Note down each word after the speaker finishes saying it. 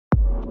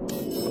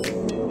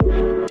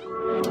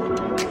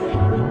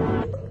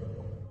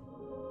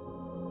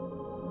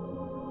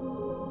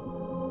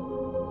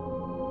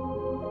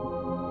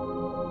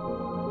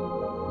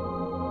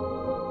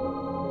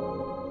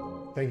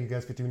thank you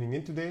guys for tuning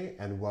in today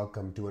and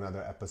welcome to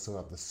another episode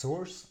of The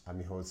Source. I'm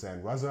your host,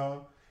 Zain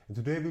Razal, and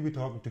today we'll be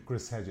talking to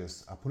Chris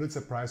Hedges, a Pulitzer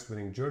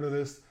Prize-winning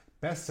journalist,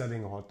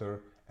 best-selling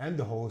author, and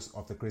the host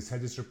of the Chris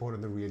Hedges Report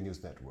on the Real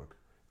News Network.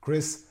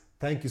 Chris,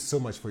 thank you so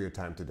much for your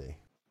time today.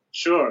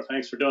 Sure,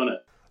 thanks for doing it.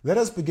 Let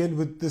us begin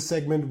with this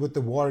segment with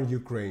the war in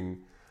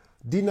Ukraine.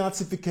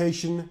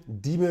 Denazification,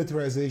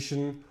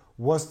 demilitarization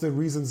was the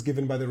reasons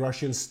given by the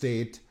Russian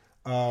state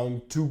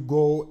to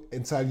go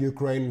inside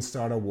Ukraine and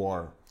start a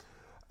war.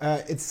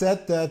 It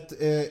said that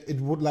it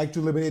would like to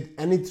eliminate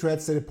any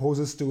threats that it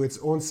poses to its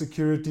own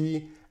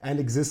security and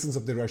existence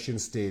of the Russian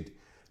state.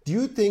 Do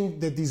you think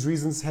that these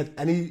reasons had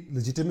any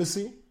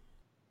legitimacy?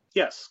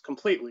 Yes,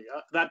 completely.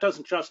 That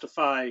doesn't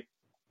justify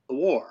the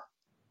war,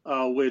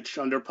 which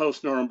under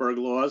post-Nuremberg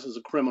laws is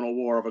a criminal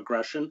war of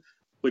aggression,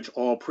 which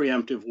all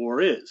preemptive war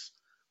is.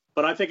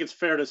 But I think it's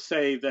fair to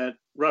say that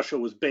Russia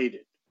was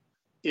baited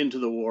into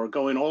the war,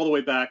 going all the way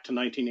back to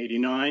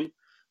 1989.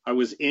 I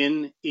was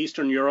in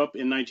Eastern Europe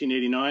in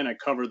 1989. I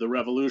covered the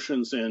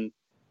revolutions in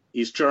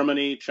East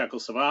Germany,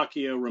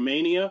 Czechoslovakia,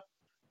 Romania.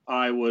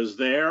 I was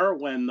there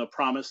when the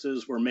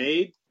promises were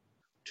made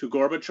to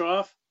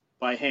Gorbachev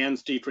by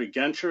Hans-Dietrich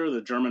Genscher,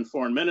 the German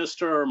foreign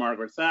minister,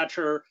 Margaret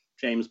Thatcher,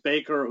 James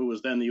Baker, who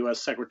was then the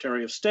U.S.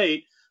 Secretary of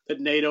State,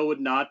 that NATO would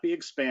not be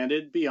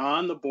expanded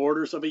beyond the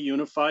borders of a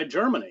unified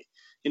Germany.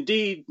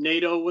 Indeed,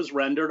 NATO was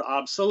rendered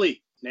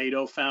obsolete.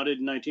 NATO, founded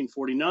in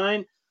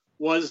 1949,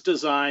 was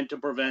designed to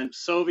prevent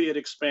Soviet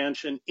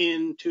expansion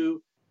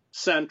into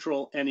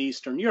Central and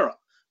Eastern Europe.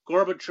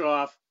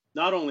 Gorbachev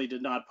not only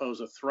did not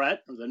pose a threat,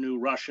 or the new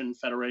Russian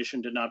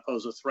Federation did not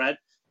pose a threat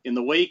in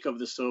the wake of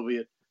the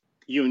Soviet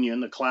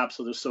Union, the collapse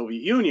of the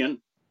Soviet Union,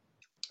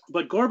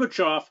 but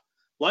Gorbachev,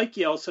 like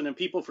Yeltsin, and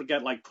people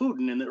forget, like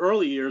Putin in the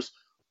early years,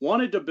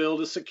 wanted to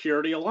build a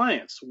security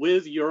alliance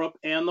with Europe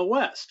and the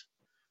West.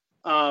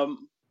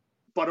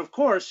 But of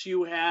course,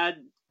 you had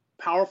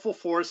powerful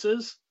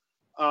forces.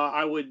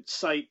 I would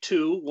cite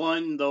two.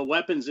 One, the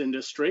weapons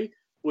industry,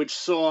 which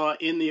saw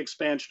in the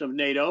expansion of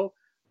NATO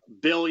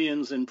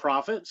billions in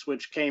profits,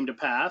 which came to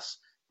pass.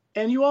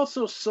 And you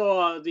also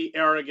saw the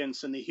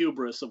arrogance and the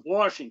hubris of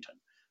Washington,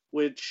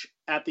 which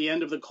at the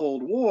end of the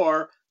Cold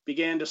War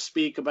began to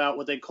speak about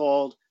what they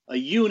called a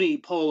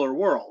unipolar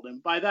world.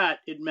 And by that,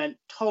 it meant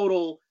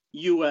total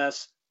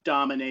U.S.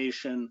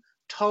 domination,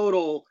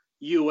 total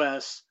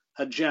U.S.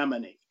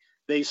 hegemony.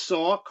 They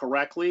saw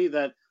correctly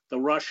that the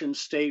Russian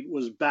state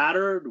was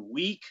battered,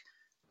 weak,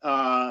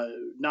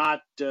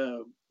 not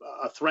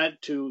a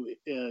threat to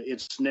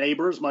its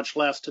neighbors, much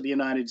less to the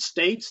United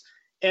States,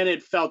 and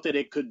it felt that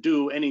it could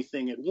do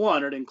anything it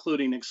wanted,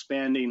 including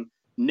expanding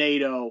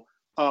NATO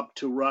up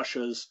to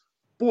Russia's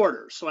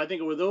borders. So I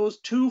think it were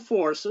those two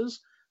forces.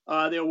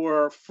 There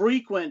were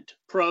frequent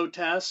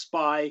protests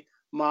by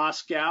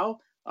Moscow,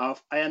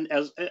 and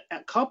as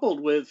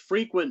coupled with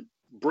frequent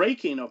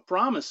breaking of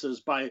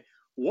promises by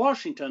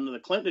Washington. The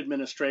Clinton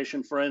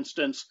administration, for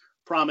instance,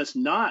 promised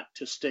not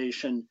to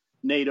station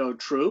NATO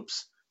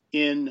troops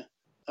in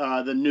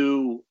the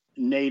new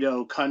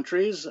NATO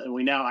countries. And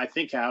we now, I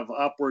think, have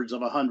upwards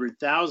of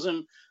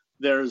 100,000.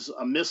 There's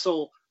a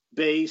missile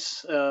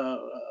base,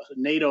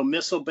 NATO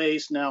missile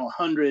base, now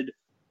 100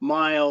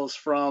 miles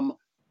from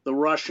the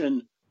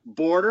Russian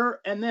border.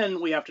 And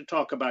then we have to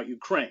talk about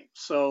Ukraine.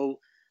 So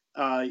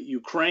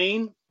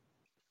Ukraine,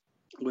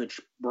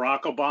 which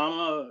Barack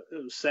Obama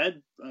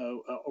said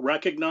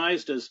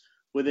recognized as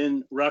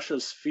within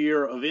Russia's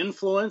sphere of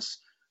influence.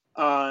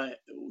 The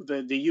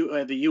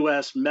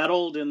U.S.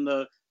 meddled in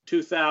the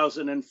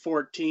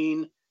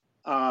 2014,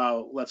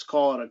 let's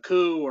call it a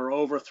coup or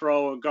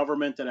overthrow a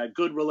government that had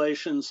good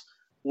relations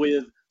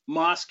with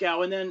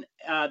Moscow. And then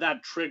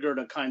that triggered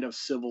a kind of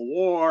civil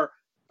war.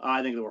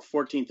 I think there were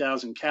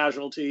 14,000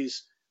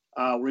 casualties.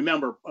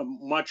 Remember,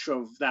 much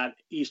of that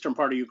eastern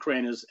part of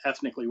Ukraine is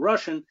ethnically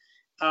Russian.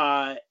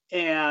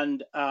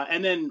 And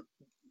then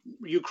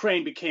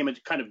Ukraine became a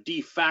kind of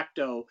de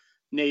facto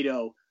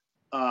NATO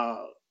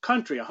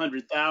country.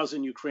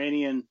 100,000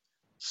 Ukrainian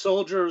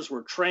soldiers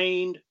were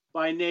trained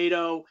by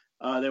NATO.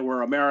 There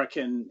were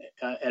American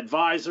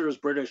advisors,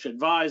 British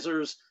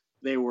advisors.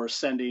 They were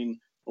sending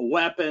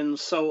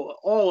weapons. So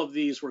all of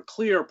these were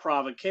clear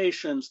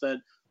provocations that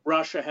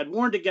Russia had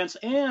warned against.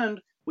 And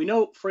we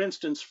know, for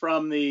instance,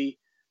 from the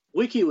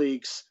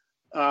WikiLeaks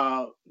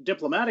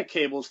diplomatic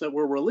cables that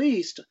were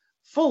released,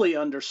 fully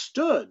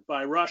understood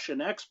by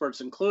Russian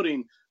experts,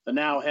 including the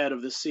now head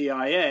of the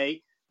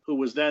CIA, who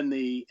was then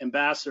the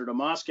ambassador to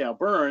Moscow,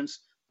 Burns,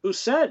 who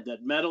said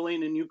that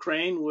meddling in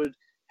Ukraine would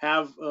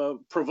have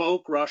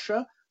provoke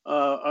Russia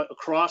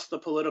across the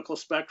political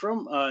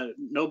spectrum.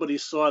 Nobody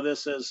saw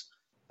this as,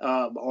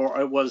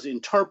 or it was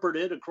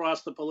interpreted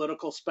across the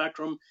political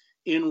spectrum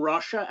in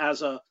Russia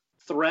as a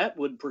threat,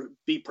 would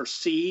be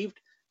perceived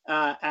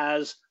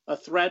as a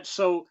threat.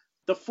 So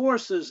the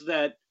forces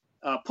that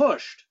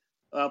pushed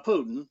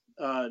Putin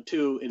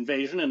to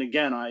invasion, and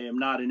again, I am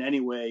not in any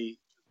way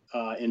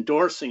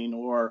endorsing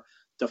or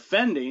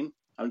defending.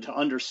 To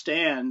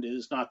understand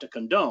is not to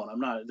condone.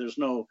 There's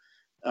no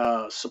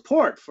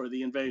support for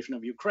the invasion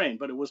of Ukraine,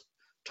 but it was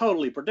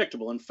totally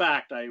predictable. In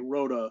fact, I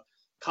wrote a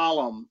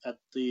column at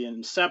the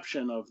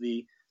inception of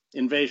the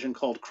invasion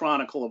called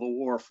Chronicle of a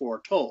War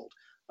Foretold.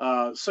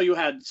 So you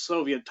had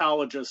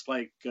Sovietologists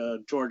like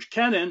George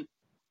Kennan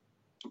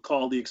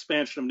called the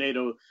expansion of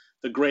NATO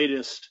the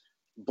greatest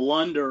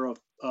blunder of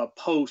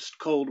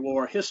post-Cold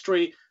War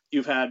history.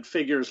 You've had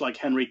figures like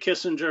Henry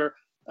Kissinger,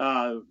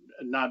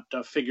 not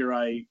a figure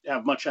I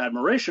have much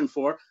admiration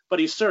for, but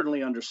he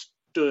certainly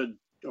understood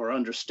or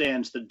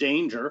understands the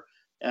danger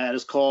and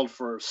has called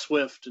for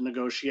swift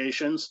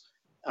negotiations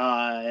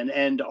and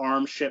end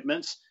arms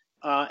shipments.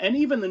 And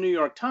even the New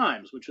York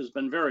Times, which has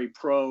been very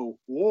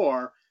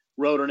pro-war,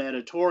 wrote an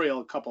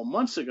editorial a couple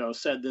months ago,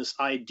 said this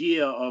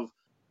idea of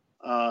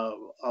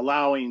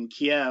allowing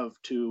Kiev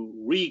to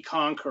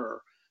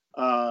reconquer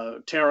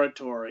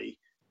territory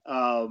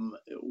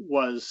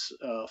was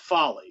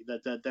folly,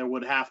 that there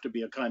would have to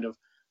be a kind of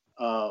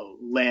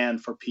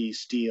land for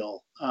peace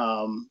deal.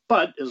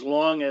 But as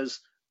long as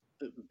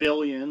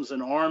billions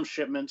in arms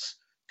shipments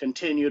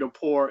continue to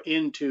pour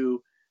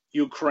into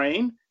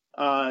Ukraine,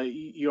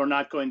 you're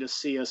not going to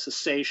see a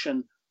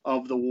cessation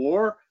of the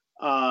war.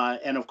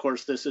 And of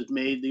course, this has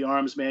made the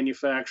arms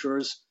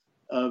manufacturers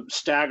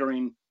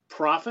staggering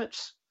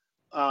profits.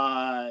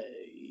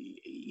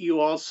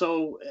 You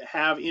also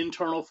have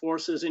internal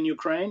forces in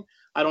Ukraine.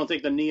 I don't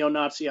think the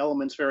neo-Nazi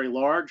element's very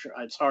large.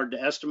 It's hard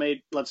to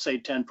estimate, let's say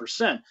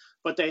 10%,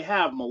 but they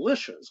have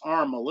militias,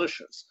 armed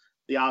militias,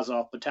 the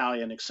Azov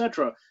Battalion,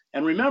 etc.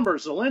 And remember,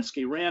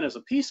 Zelensky ran as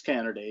a peace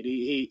candidate.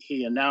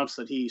 He announced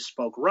that he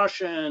spoke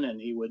Russian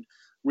and he would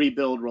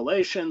rebuild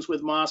relations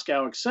with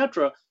Moscow,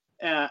 etc.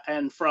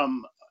 And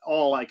from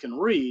all I can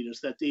read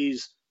is that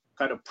these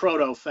kind of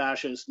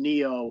proto-fascist,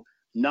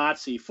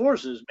 neo-Nazi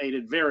forces made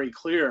it very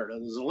clear to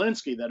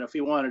Zelensky that if he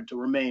wanted to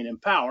remain in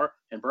power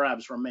and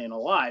perhaps remain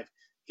alive,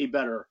 he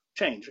better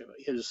change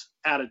his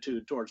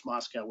attitude towards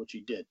Moscow, which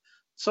he did.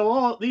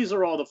 So these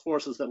are all the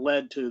forces that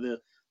led to the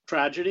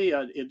tragedy.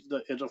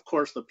 It's of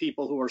course the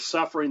people who are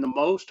suffering the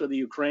most are the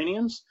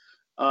Ukrainians.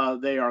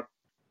 They are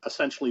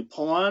essentially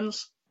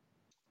pawns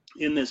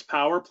in this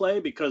power play,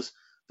 because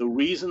the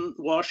reason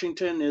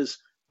Washington is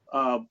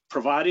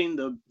providing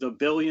the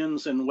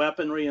billions in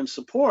weaponry and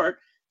support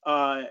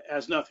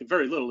has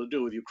very little to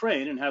do with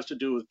Ukraine, and has to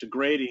do with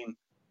degrading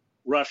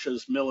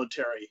Russia's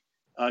military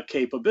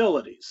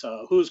capabilities.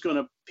 Who's going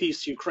to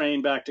piece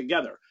Ukraine back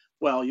together?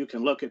 Well, you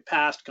can look at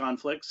past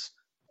conflicts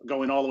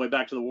going all the way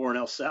back to the war in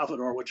El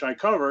Salvador, which I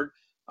covered,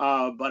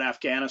 but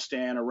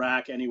Afghanistan,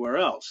 Iraq, anywhere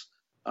else.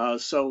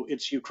 So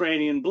it's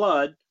Ukrainian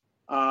blood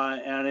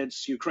and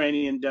it's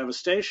Ukrainian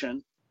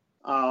devastation.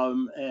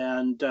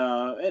 And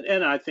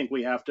I think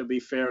we have to be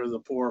fair to the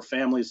poor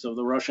families of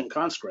the Russian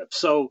conscripts.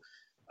 So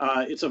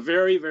it's a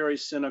very, very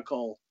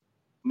cynical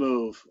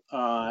move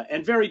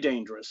and very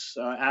dangerous,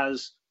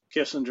 as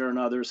Kissinger and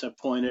others have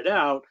pointed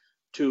out,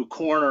 to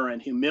corner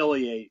and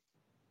humiliate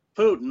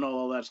Putin,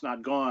 although that's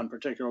not gone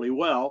particularly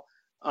well,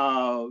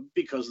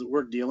 because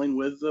we're dealing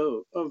with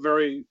a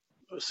very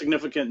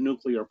significant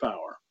nuclear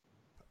power.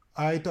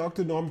 I talked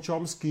to Noam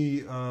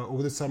Chomsky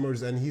over the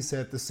summers, and he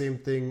said the same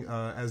thing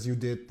as you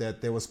did, that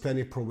there was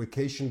plenty of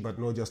provocation but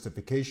no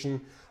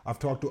justification. I've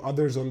talked to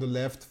others on the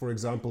left, for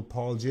example,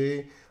 Paul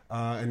Jay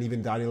and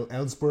even Daniel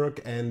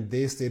Ellsberg, and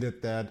they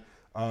stated that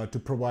to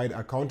provide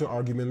a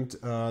counter-argument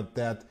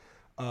that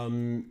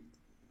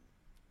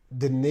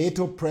the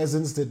NATO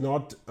presence did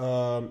not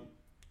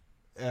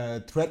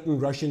threaten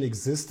Russian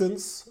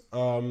existence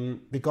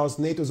because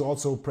NATO is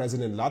also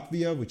present in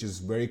Latvia, which is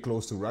very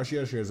close to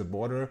Russia, shares a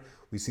border.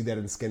 We see that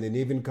in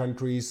Scandinavian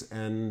countries,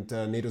 and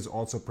NATO is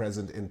also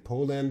present in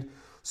Poland.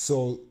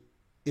 So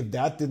if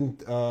that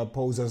didn't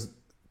pose a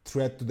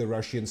threat to the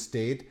Russian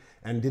state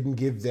and didn't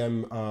give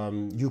them,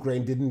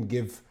 Ukraine didn't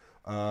give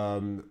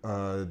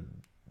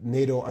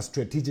NATO a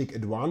strategic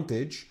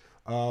advantage,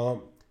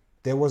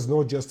 there was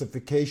no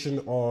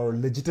justification or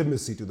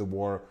legitimacy to the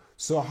war.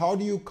 So how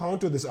do you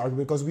counter this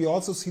argument? Because we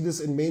also see this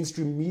in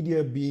mainstream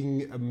media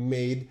being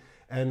made.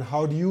 And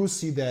how do you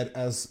see that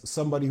as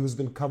somebody who's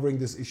been covering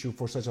this issue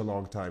for such a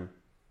long time?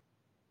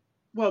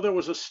 Well, there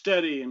was a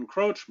steady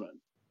encroachment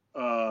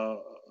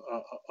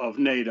of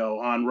NATO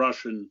on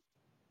Russian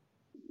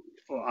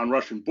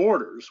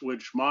borders,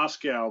 which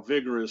Moscow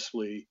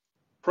vigorously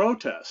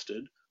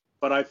protested.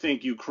 But I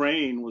think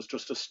Ukraine was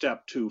just a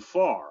step too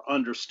far,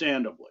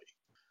 understandably.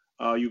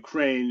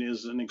 Ukraine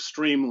is an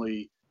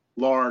extremely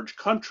large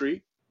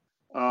country.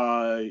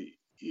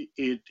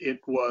 It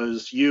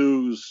was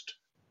used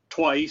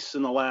twice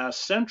in the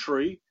last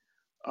century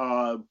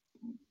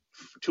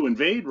to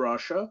invade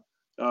Russia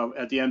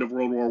at the end of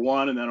World War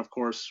I, and then, of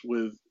course,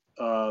 with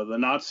the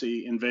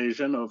Nazi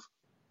invasion of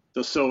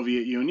the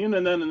Soviet Union,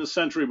 and then in the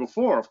century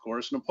before, of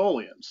course,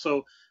 Napoleon.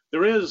 So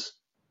there is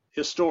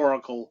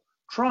historical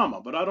trauma,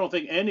 but I don't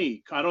think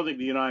the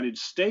United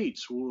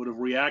States would have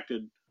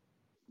reacted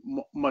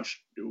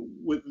much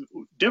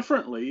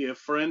differently if,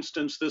 for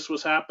instance, this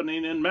was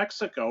happening in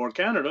Mexico or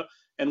Canada.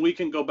 And we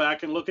can go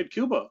back and look at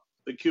Cuba,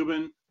 the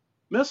Cuban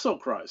Missile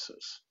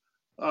Crisis,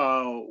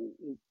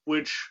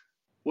 which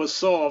was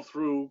solved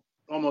through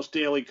almost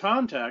daily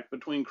contact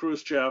between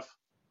Khrushchev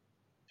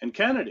and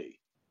Kennedy,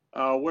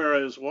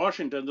 whereas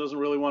Washington doesn't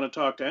really want to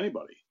talk to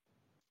anybody.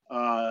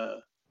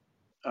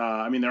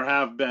 I mean, there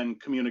have been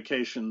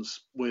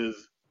communications with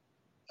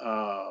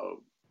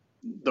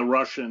the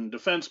Russian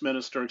defense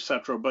minister,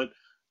 etc., but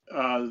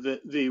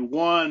the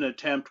one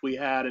attempt we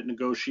had at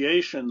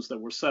negotiations that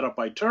were set up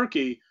by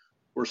Turkey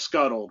were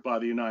scuttled by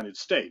the United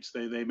States.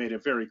 They made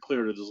it very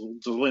clear to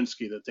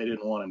Zelensky that they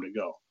didn't want him to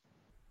go.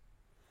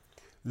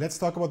 Let's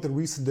talk about the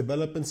recent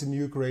developments in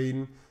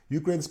Ukraine.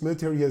 Ukraine's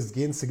military has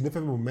gained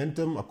significant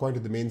momentum,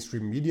 according to the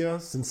mainstream media,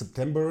 since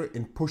September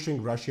in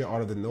pushing Russia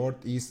out of the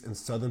northeast and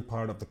southern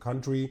part of the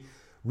country,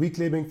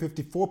 reclaiming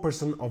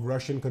 54% of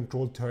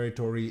Russian-controlled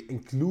territory,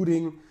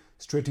 including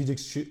strategic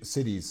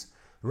cities.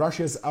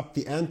 Russia has upped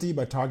the ante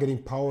by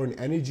targeting power and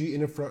energy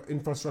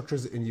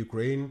infrastructures in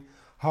Ukraine.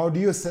 How do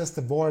you assess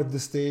the war at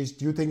this stage?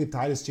 Do you think the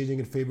tide is changing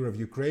in favor of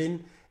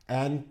Ukraine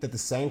and that the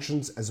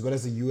sanctions as well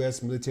as the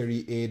US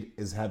military aid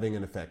is having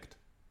an effect?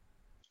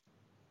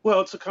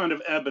 Well, it's a kind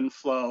of ebb and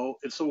flow.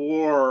 It's a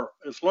war,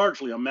 it's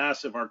largely a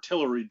massive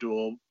artillery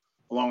duel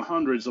along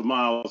hundreds of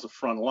miles of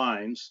front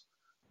lines.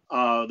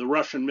 The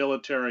Russian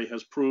military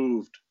has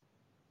proved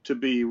to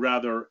be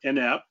rather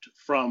inept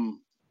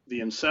from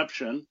the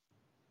inception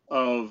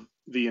of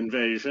the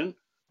invasion,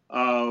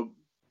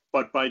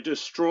 but by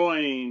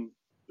destroying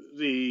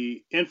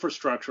the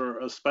infrastructure,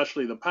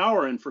 especially the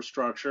power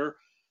infrastructure,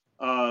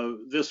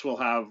 this will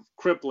have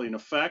crippling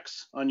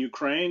effects on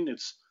Ukraine.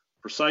 It's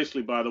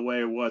precisely, by the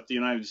way, what the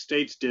United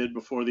States did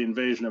before the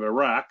invasion of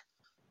Iraq.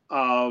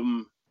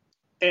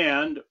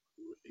 And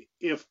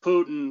if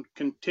Putin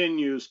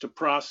continues to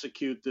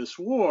prosecute this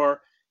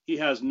war, he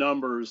has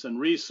numbers and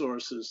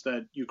resources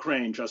that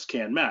Ukraine just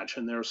can't match.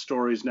 And there are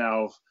stories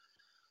now of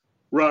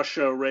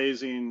Russia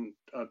raising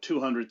a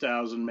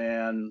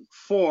 200,000-man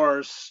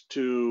force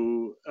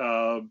to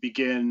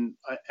begin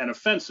an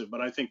offensive.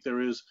 But I think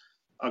there is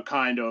a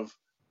kind of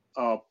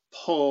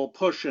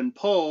push and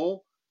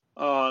pull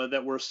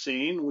that we're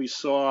seeing. We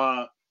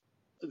saw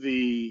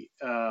the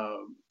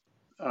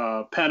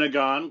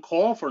Pentagon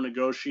call for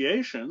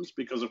negotiations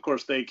because, of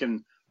course, they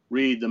can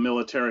read the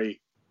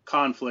military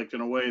conflict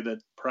in a way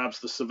that perhaps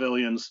the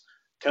civilians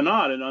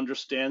cannot, and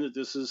understand that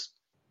this is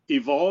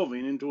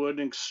evolving into an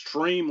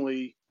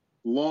extremely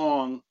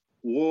long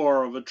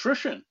war of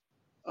attrition.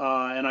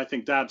 And I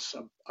think that's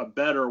a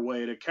better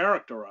way to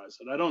characterize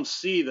it. I don't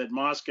see that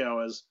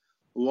Moscow has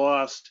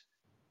lost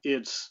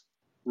its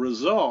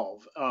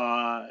resolve.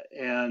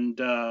 And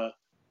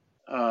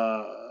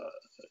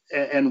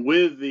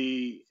with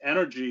the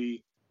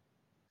energy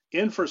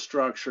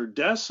infrastructure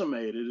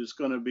decimated, it's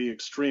going to be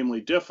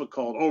extremely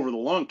difficult over the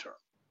long term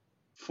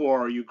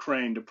for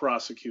Ukraine to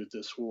prosecute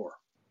this war,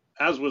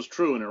 as was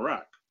true in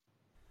Iraq.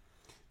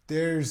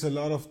 There's a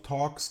lot of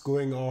talks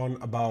going on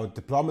about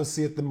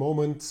diplomacy at the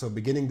moment. So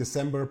beginning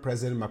December,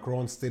 President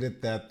Macron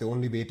stated that the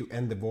only way to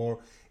end the war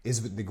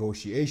is with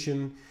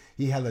negotiation.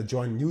 He held a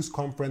joint news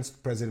conference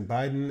with President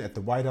Biden at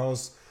the White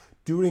House,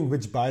 during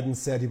which Biden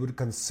said he would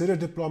consider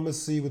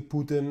diplomacy with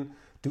Putin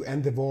to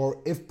end the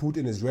war if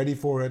Putin is ready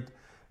for it.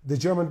 The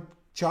German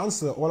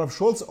Chancellor Olaf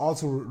Scholz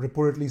also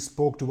reportedly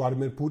spoke to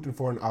Vladimir Putin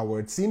for an hour.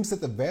 It seems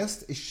that the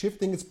West is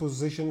shifting its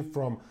position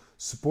from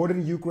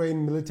supporting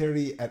Ukraine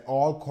military at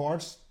all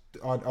costs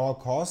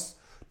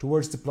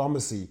towards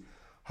diplomacy.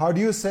 How do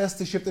you assess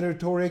the shift in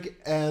rhetoric,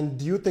 and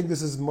do you think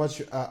this is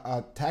much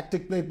a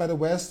tactic played by the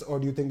West, or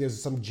do you think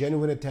there's some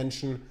genuine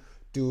intention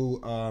to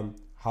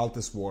halt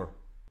this war?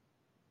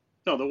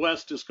 No, the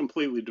West is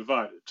completely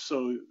divided.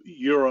 So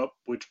Europe,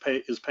 which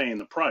is paying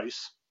the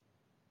price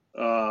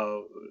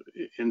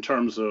in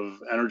terms of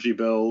energy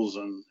bills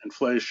and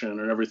inflation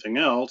and everything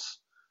else,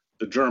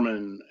 the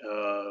German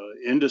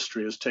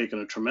industry has taken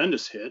a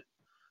tremendous hit,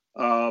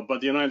 but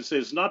the United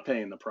States is not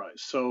paying the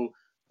price. So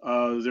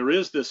there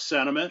is this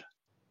sentiment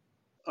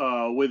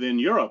within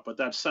Europe, but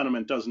that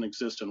sentiment doesn't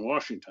exist in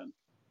Washington.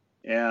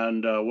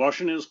 And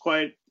Washington is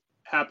quite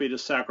happy to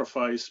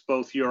sacrifice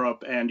both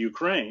Europe and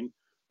Ukraine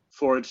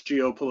for its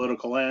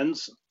geopolitical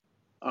ends,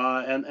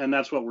 and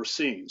that's what we're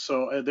seeing.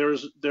 So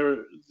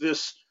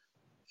this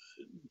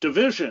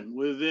division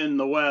within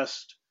the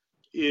West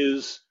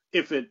is,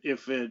 if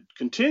it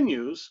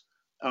continues,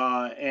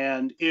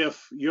 and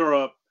if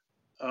Europe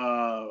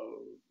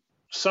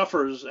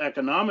suffers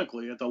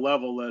economically at the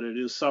level that it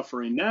is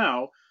suffering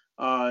now,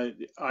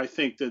 I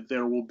think that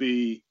that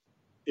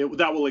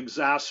will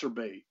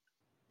exacerbate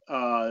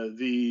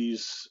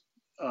these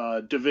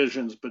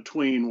divisions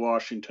between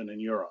Washington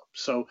and Europe.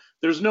 So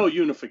there's no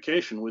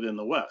unification within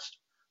the West.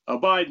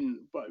 Biden,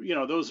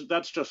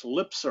 that's just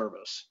lip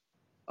service.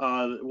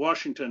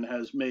 Washington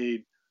has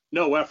made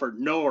no effort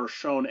nor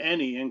shown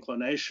any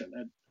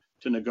inclination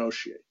to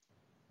negotiate.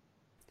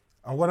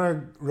 I want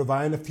to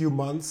rewind a few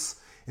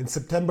months. In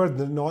September,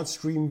 the Nord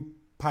Stream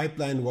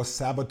pipeline was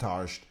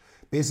sabotaged.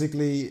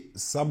 Basically,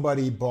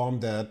 somebody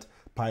bombed that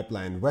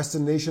pipeline.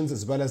 Western nations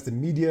as well as the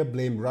media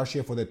blamed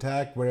Russia for the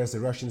attack, whereas the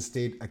Russian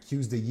state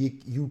accused the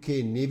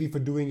UK Navy for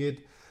doing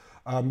it.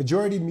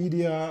 Majority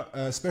media,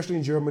 especially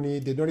in Germany,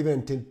 did not even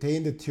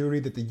entertain the theory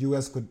that the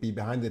US could be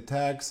behind the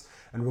attacks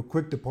and were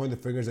quick to point the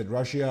fingers at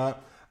Russia.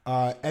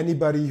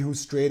 Anybody who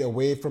strayed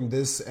away from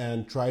this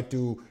and tried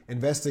to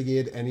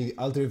investigate any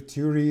alternative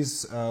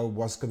theories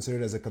was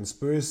considered as a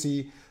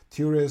conspiracy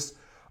theorist.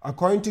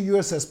 According to your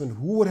assessment,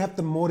 who would have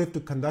the motive to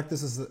conduct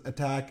this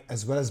attack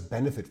as well as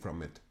benefit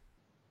from it?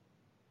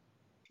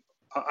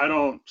 I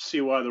don't see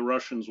why the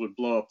Russians would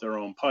blow up their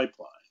own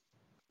pipeline.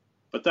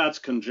 But that's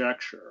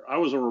conjecture. I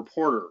was a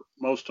reporter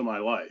most of my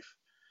life,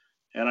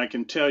 and I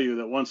can tell you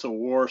that once a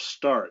war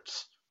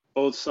starts,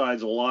 both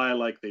sides lie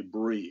like they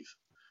breathe.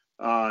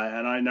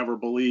 And I never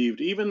believed,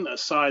 even the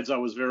sides I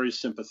was very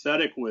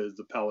sympathetic with,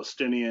 the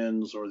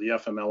Palestinians or the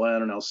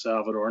FMLN in El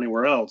Salvador or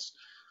anywhere else,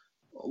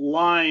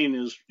 lying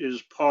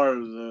is part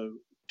of the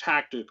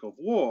tactic of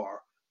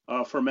war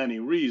for many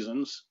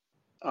reasons.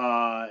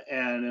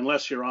 And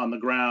unless you're on the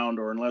ground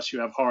or unless you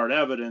have hard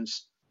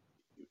evidence,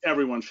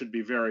 everyone should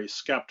be very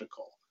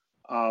skeptical.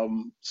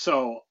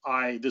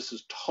 This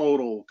is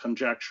total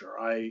conjecture.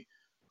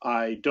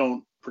 I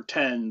don't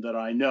pretend that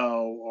I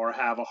know or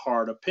have a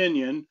hard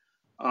opinion,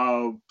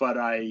 but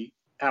I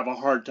have a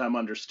hard time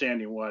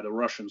understanding why the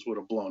Russians would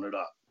have blown it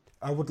up.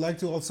 I would like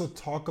to also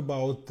talk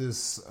about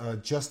this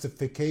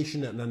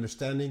justification and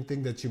understanding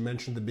thing that you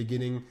mentioned at the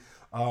beginning.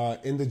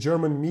 In the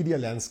German media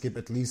landscape,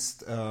 at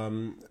least,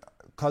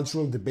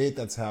 cultural debate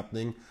that's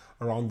happening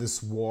around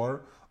this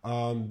war.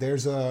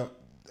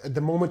 At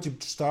the moment you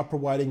start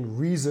providing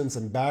reasons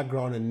and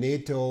background in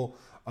NATO,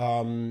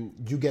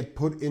 you get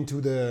put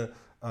into the,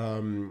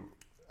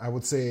 I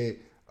would say,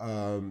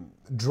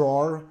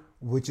 drawer,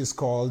 which is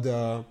called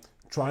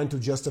trying to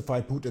justify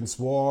Putin's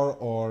war,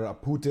 or a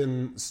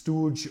Putin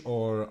stooge,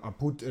 or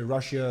a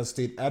Russia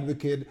state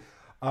advocate.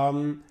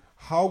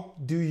 How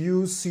do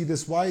you see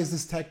this? Why is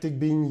this tactic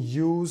being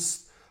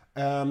used,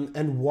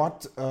 and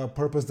what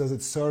purpose does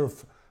it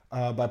serve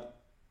by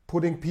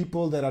putting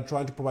people that are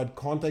trying to provide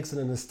context and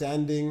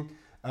understanding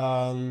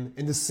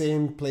in the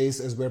same place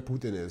as where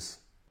Putin is?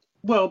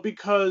 Well,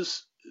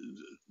 because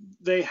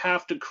they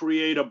have to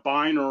create a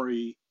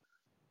binary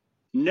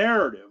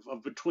narrative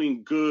of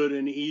between good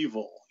and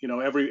evil. You know,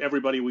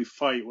 everybody we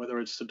fight, whether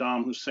it's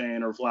Saddam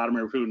Hussein or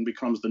Vladimir Putin,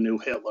 becomes the new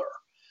Hitler.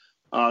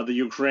 The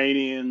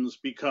Ukrainians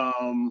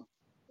become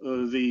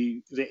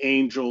the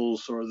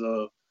angels or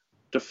the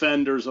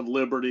defenders of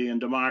liberty and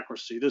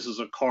democracy. This is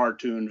a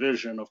cartoon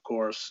vision, of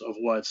course, of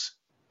what's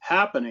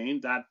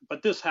happening.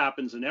 But this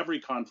happens in every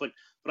conflict.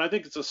 But I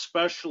think it's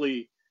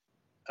especially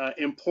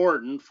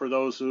important for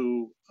those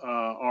who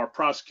are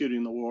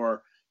prosecuting the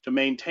war to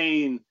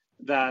maintain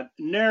that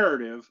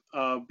narrative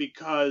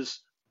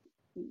because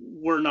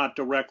we're not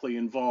directly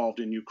involved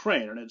in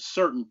Ukraine. And at a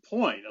certain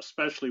point,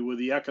 especially with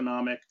the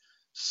economic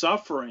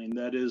suffering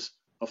that is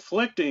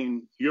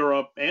afflicting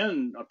Europe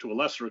and, to a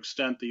lesser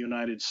extent, the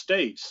United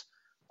States,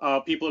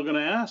 people are going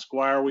to ask,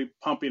 why are we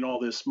pumping all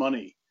this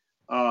money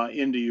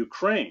into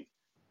Ukraine?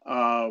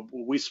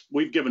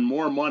 We've given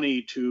more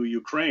money to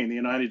Ukraine, the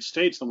United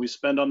States, than we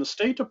spend on the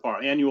State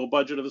Department, annual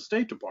budget of the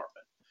State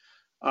Department.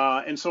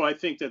 And so I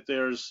think that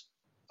there's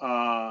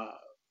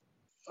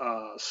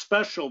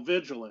special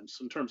vigilance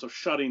in terms of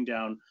shutting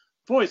down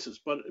voices.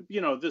 But,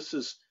 you know, this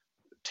is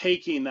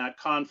taking that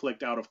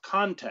conflict out of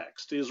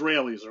context. The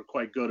Israelis are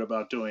quite good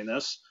about doing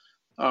this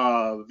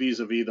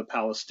vis-a-vis the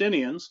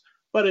Palestinians.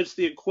 But it's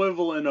the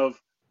equivalent of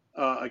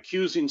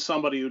accusing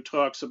somebody who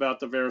talks about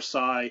the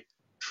Versailles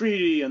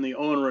Treaty and the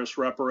onerous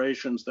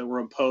reparations that were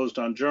imposed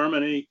on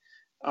Germany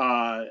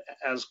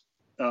as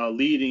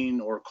leading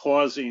or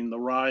causing the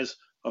rise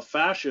of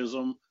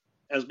fascism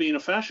as being a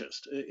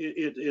fascist.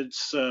 It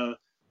doesn't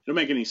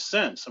make any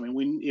sense. I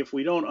mean, if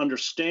we don't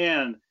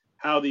understand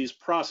how these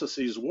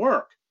processes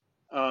work,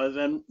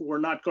 then we're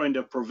not going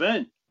to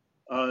prevent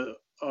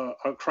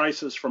a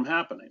crisis from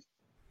happening.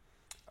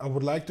 I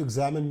would like to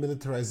examine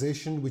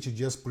militarization, which you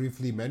just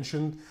briefly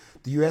mentioned.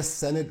 The US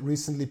Senate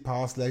recently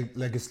passed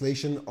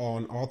legislation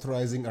on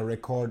authorizing a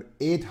record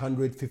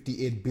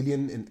 $858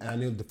 billion in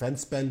annual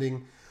defense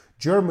spending.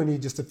 Germany,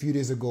 just a few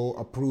days ago,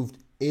 approved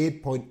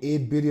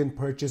 $8.8 billion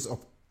purchase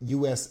of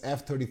US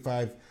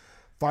F-35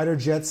 fighter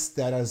jets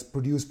that is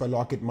produced by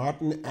Lockheed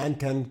Martin and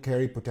can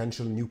carry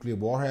potential nuclear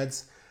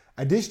warheads.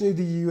 Additionally,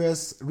 the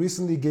US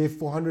recently gave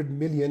 $400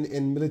 million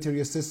in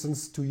military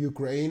assistance to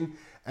Ukraine.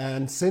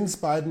 And since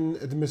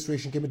Biden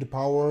administration came into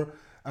power,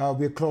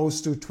 we're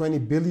close to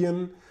 $20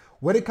 billion.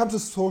 When it comes to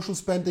social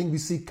spending, we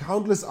see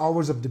countless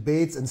hours of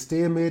debates and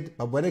stalemate.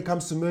 But when it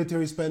comes to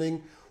military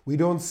spending, we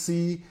don't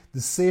see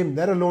the same,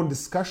 let alone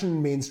discussion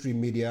in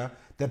mainstream media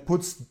that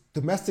puts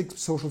domestic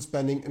social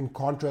spending in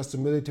contrast to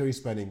military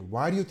spending.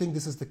 Why do you think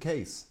this is the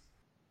case?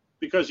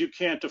 Because you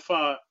can't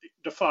defy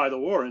the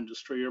war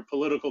industry. Your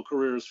political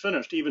career is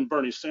finished. Even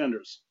Bernie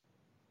Sanders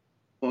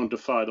won't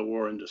defy the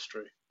war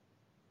industry.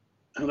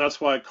 And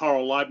that's why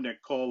Karl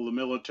Liebknecht called the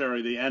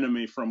military the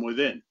enemy from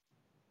within.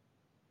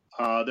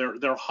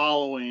 They're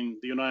hollowing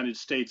the United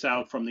States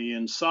out from the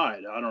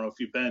inside. I don't know if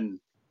you've been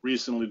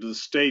recently to the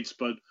States,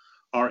 but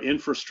our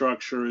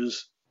infrastructure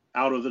is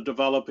out of the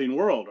developing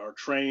world. Our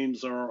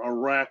trains are a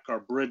wreck, our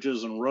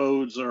bridges and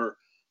roads are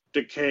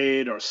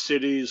decayed, our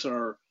cities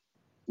are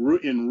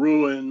in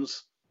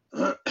ruins.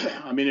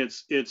 I mean,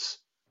 it's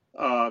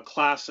a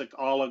classic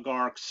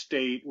oligarch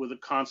state with a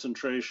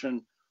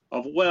concentration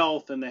of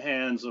wealth in the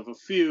hands of a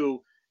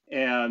few,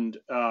 and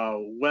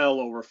well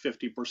over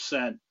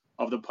 50%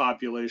 of the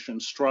population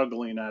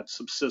struggling at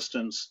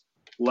subsistence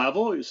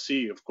level. You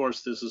see, of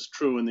course, this is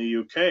true in the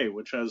UK,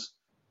 which has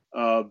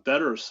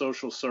better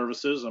social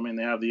services. I mean,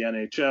 they have the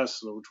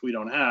NHS, which we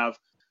don't have,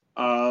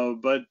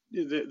 but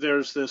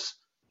there's this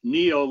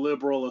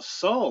neoliberal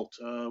assault,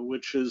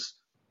 which is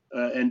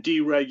and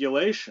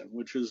deregulation,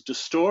 which has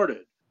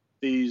distorted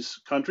these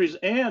countries,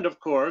 and of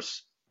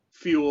course,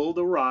 fueled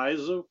the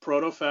rise of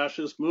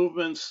proto-fascist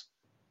movements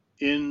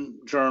in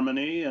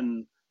Germany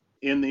and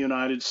in the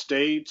United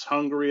States,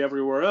 Hungary,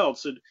 everywhere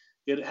else.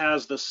 It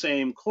has the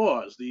same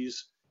cause,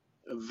 these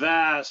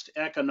vast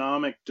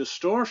economic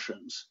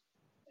distortions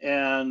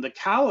and the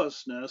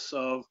callousness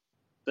of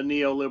the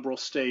neoliberal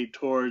state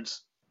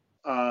towards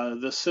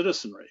the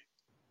citizenry.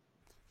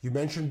 You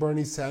mentioned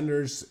Bernie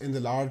Sanders. In the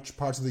large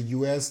parts of the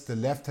US, the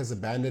left has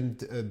abandoned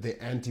the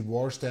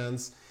anti-war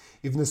stance.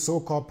 Even the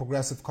so-called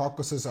progressive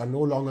caucuses are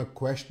no longer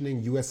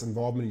questioning US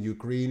involvement in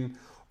Ukraine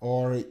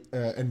or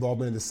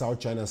involvement in the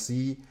South China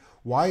Sea.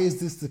 Why is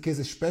this the case,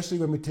 especially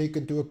when we take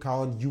into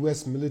account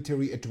US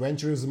military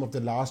adventurism of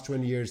the last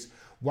 20 years?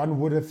 One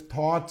would have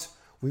thought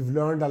we've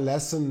learned a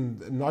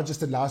lesson, not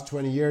just the last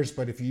 20 years,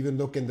 but if you even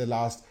look in the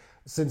last,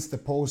 since the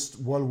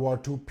post-World War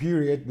II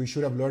period, we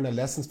should have learned a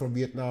lessons from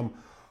Vietnam.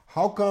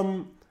 How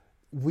come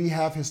we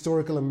have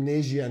historical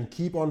amnesia and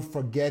keep on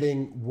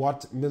forgetting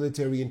what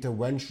military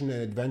intervention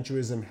and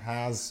adventurism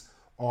has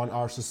on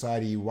our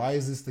society? Why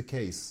is this the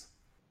case?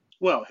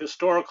 Well,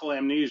 historical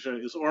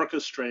amnesia is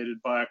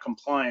orchestrated by a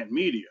compliant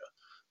media,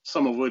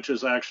 some of which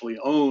is actually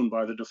owned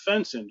by the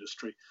defense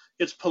industry.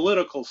 It's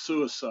political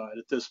suicide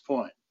at this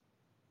point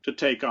to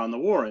take on the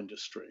war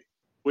industry,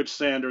 which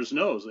Sanders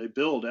knows. They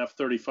build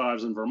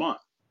F-35s in Vermont.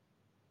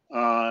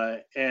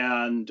 The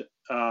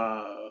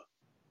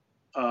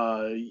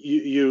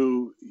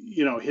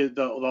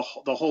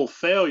whole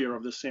failure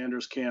of the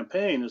Sanders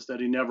campaign is that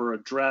he never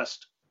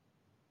addressed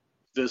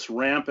this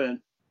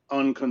rampant,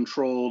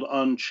 uncontrolled,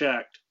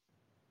 unchecked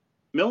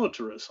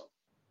militarism.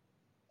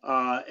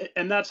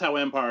 And that's how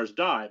empires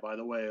die, by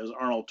the way, as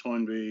Arnold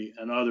Toynbee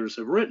and others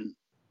have written.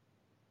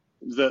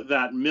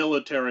 That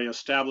military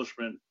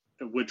establishment,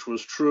 which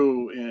was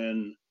true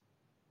in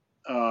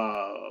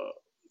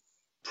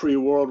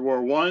pre-World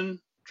War I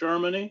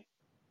Germany,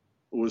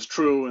 it was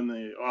true in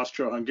the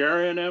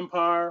Austro-Hungarian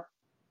Empire.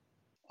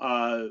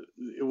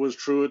 It was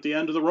true at the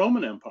end of the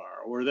Roman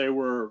Empire, where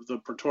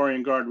the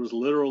Praetorian Guard was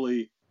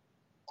literally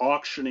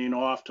auctioning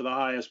off to the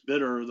highest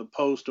bidder the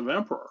post of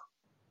emperor.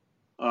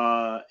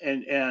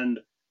 And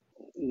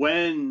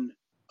when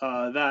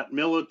that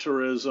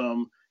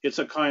militarism,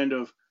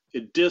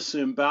 it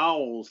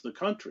disembowels the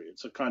country.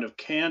 It's a kind of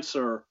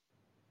cancer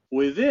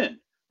within.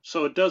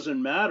 So it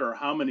doesn't matter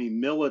how many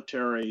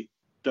military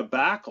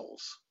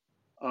debacles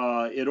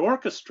it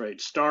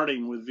orchestrates,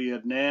 starting with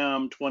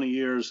Vietnam, 20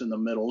 years in the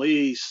Middle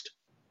East.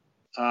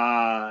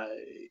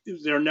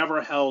 They're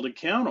never held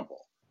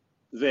accountable.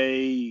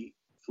 They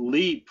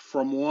leap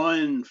from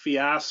one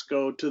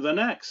fiasco to the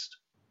next.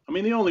 I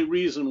mean, the only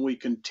reason we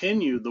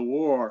continued the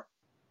war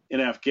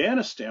in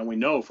Afghanistan, we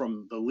know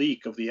from the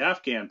leak of the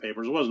Afghan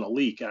papers, it wasn't a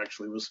leak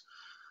actually,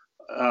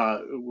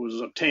 it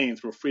was obtained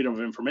through a Freedom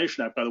of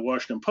Information Act by the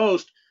Washington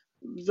Post.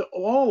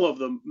 All of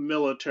the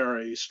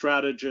military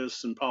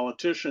strategists and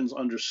politicians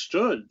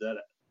understood that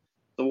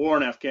the war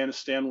in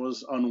Afghanistan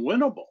was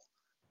unwinnable.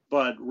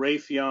 But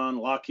Raytheon,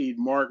 Lockheed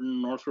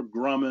Martin, Northrop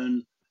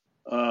Grumman,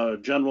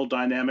 General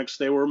Dynamics,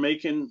 they were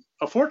making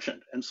a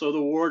fortune. And so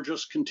the war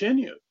just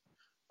continued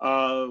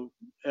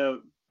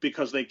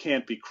because they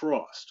can't be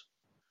crossed.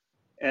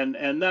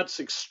 And that's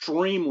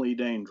extremely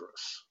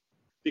dangerous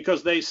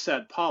because they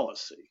set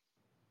policy.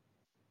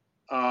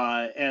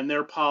 And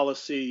their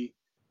policy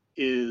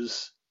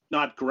is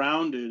not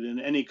grounded in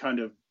any kind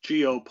of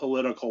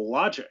geopolitical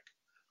logic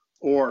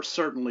or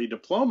certainly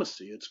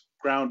diplomacy. It's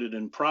grounded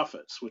in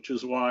profits, which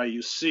is why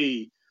you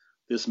see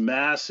this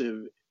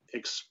massive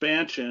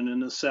expansion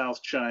in the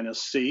South China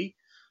Sea,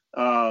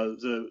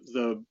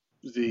 the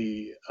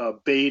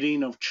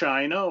baiting of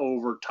China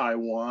over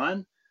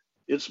Taiwan.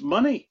 It's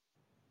money,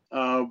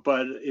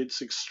 but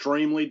it's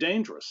extremely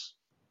dangerous.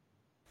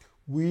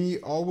 We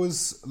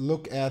always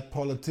look at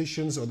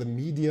politicians or the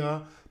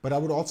media, but I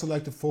would also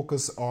like to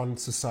focus on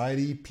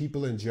society,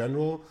 people in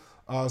general.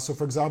 So,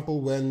 for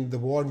example, when the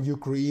war in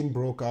Ukraine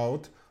broke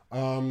out,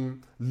 a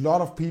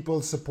lot of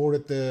people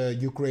supported the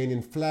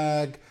Ukrainian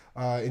flag.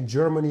 In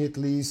Germany, at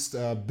least,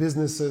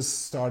 businesses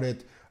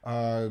started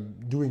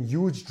doing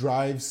huge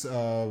drives,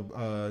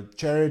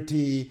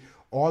 charity,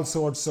 all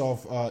sorts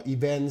of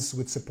events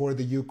which supported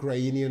the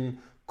Ukrainian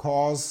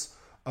cause.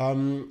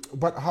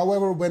 But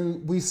however,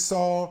 when we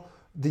saw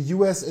the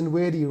US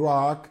invade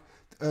Iraq,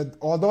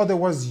 although there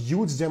was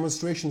huge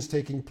demonstrations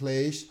taking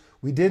place,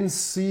 We didn't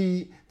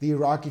see the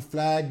Iraqi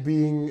flag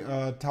being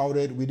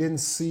touted. We didn't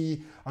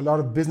see a lot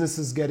of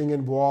businesses getting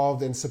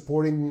involved and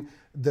supporting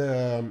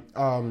the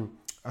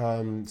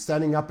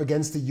standing up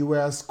against the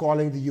U.S.,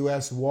 calling the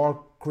U.S.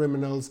 war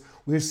criminals.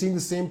 We're seeing the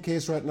same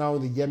case right now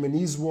in the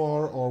Yemenis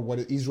war, or what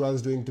Israel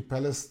is doing to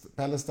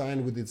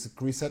Palestine with its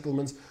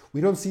resettlements.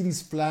 We don't see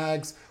these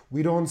flags.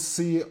 We don't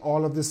see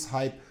all of this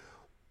hype.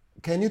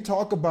 Can you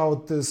talk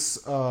about this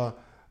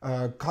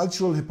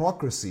cultural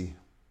hypocrisy?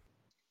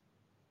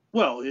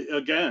 Well,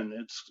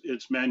 again,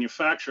 it's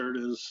manufactured,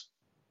 as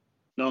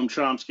Noam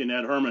Chomsky and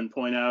Ed Herman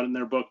point out in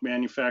their book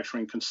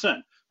Manufacturing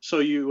Consent. So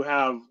you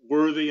have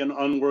worthy and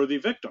unworthy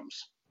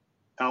victims.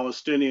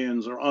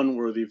 Palestinians are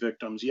unworthy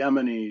victims.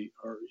 Yemenis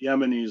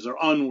are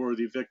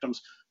unworthy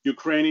victims.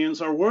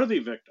 Ukrainians are worthy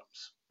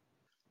victims.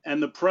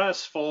 And the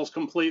press falls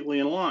completely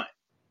in line.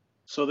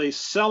 So they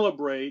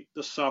celebrate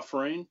the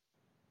suffering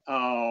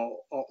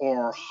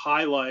or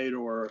highlight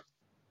or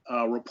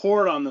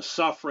report on the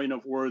suffering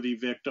of worthy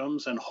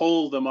victims and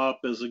hold them up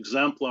as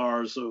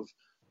exemplars of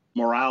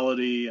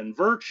morality and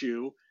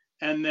virtue,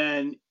 and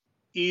then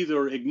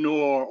either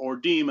ignore or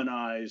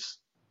demonize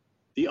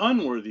the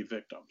unworthy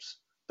victims.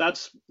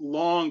 That's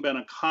long been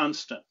a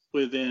constant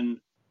within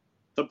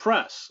the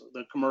press,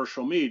 the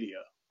commercial media,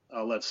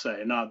 let's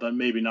say,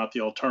 maybe not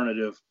the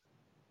alternative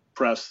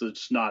press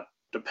that's not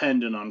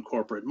dependent on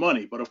corporate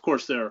money, but of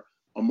course they're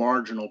a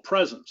marginal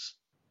presence.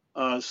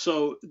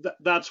 So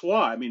that's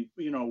why, I mean,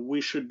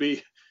 we should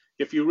be,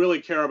 if you really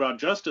care about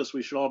justice,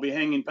 we should all be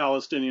hanging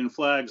Palestinian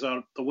flags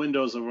out the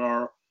windows of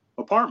our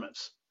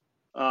apartments.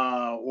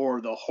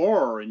 Or the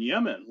horror in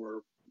Yemen, where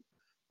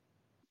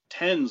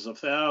tens of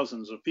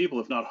thousands of people,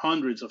 if not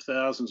hundreds of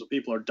thousands of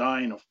people, are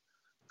dying of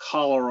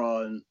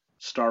cholera and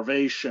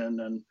starvation,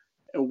 and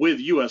with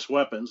U.S.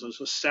 weapons.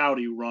 It's a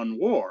Saudi-run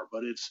war,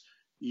 but it's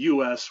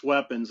U.S.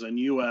 weapons and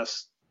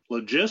U.S.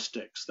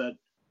 logistics that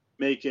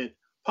make it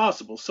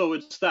possible. So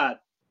it's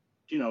that,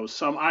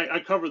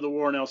 I covered the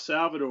war in El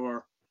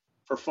Salvador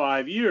for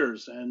 5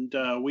 years, and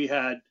we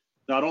had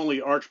not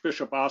only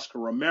Archbishop Oscar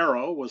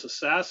Romero was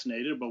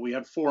assassinated, but we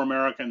had 4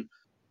 American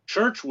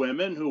church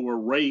women who were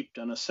raped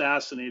and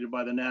assassinated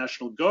by the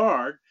National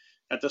Guard.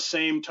 At the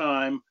same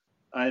time,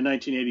 in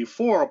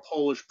 1984, a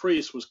Polish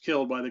priest was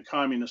killed by the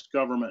communist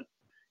government.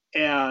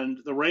 And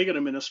the Reagan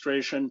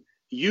administration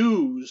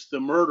used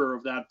the murder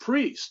of that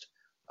priest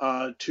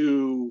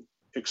to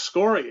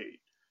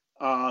excoriate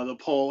the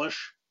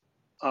Polish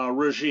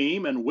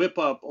regime and whip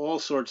up all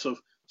sorts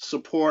of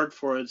support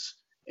for its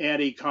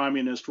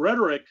anti-communist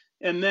rhetoric,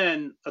 and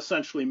then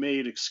essentially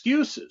made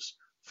excuses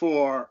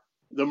for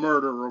the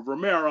murder of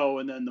Romero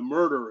and then the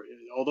murder,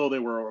 although they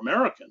were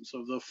Americans,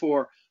 of the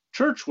 4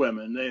 church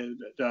women.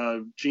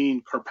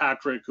 Jean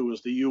Kirkpatrick, who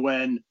was the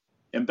UN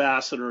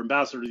ambassador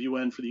to the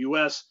UN for the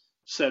US,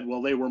 said,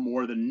 well, they were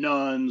more than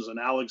nuns. And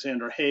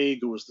Alexander Haig,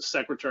 who was the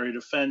Secretary of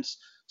Defense,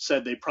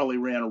 said they probably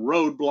ran a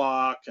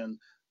roadblock. And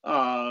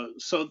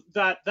so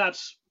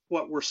that's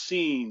what we're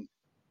seeing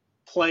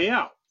play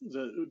out,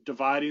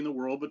 dividing the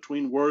world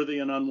between worthy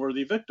and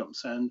unworthy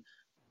victims. And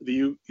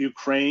the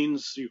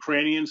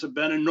Ukrainians have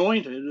been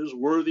anointed as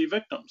worthy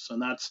victims,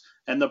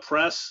 and the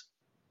press,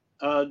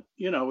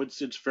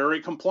 it's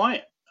very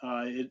compliant.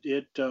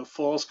 It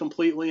falls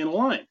completely in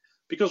line,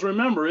 because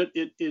remember,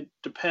 it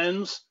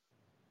depends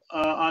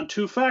on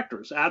 2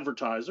 factors: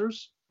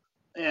 advertisers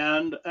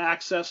and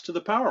access to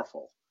the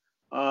powerful.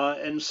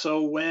 And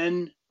so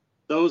when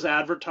those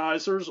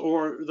advertisers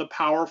or the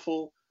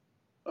powerful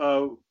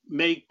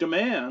make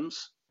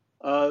demands,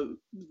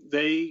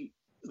 they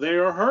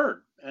are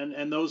heard,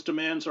 and those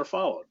demands are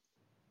followed.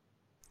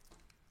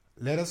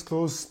 Let us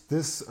close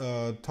this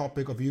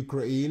topic of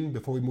Ukraine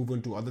before we move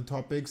on to other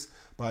topics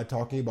by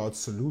talking about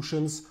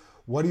solutions.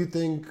 What do you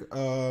think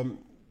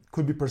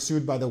could be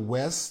pursued by the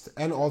West,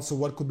 and also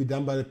what could be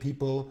done by the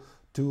people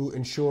to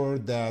ensure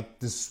that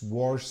this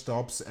war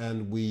stops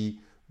and we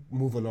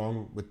move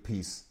along with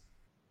peace?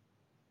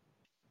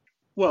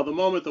 Well, the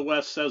moment the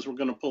West says we're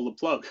going to pull the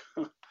plug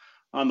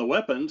on the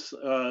weapons,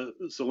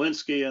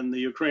 Zelensky and the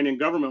Ukrainian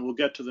government will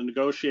get to the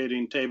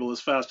negotiating table as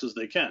fast as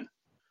they can.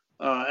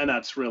 And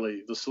that's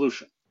really the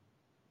solution.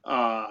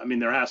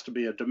 There has to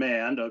be a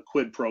demand, a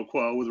quid pro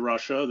quo with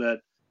Russia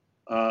that,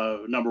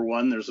 number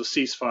one, there's a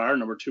ceasefire.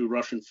 Number two,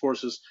 Russian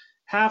forces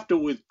have to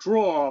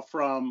withdraw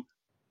from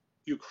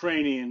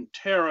Ukrainian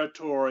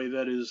territory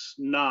that is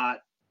not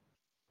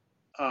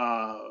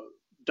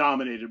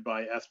dominated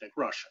by ethnic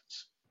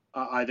Russians.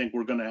 I think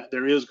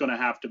there is going to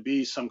have to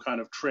be some kind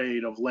of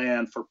trade of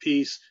land for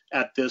peace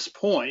at this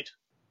point.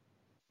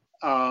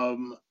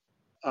 But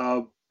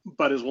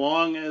as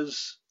long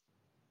as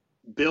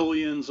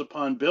billions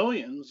upon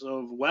billions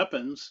of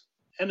weapons,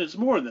 and it's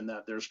more than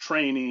that, there's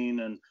training,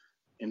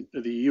 and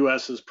the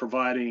U.S. is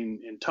providing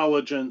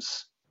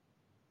intelligence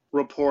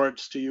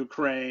reports to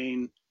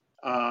Ukraine,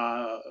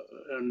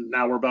 and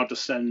now we're about to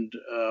send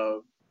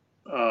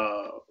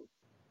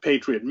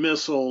Patriot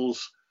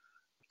missiles.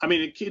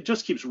 It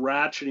just keeps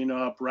ratcheting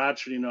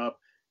up.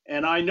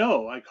 And I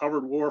know, I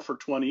covered war for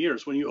 20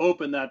 years. When you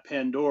open that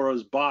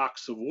Pandora's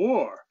box of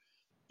war,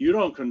 You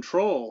don't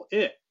control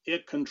it.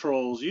 It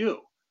controls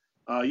you.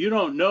 You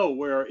don't know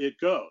where it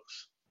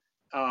goes.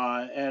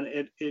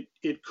 And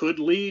it could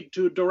lead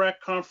to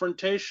direct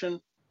confrontation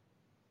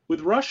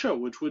with Russia,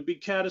 which would be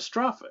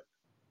catastrophic.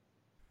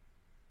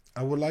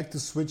 I would like to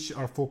switch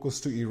our focus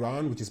to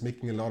Iran, which is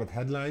making a lot of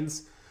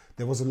headlines.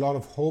 There was a lot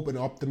of hope and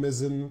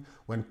optimism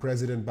when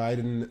President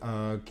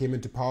Biden came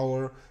into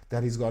power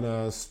that he's going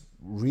to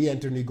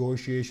re-enter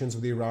negotiations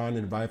with Iran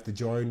and revive the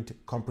Joint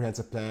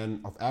Comprehensive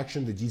Plan of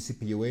Action, the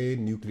JCPOA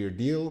nuclear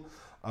deal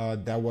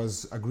that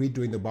was agreed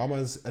during the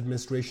Obama's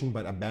administration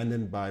but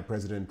abandoned by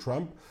President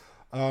Trump.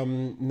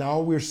 Now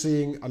we're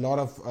seeing a lot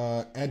of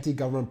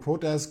anti-government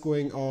protests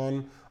going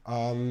on.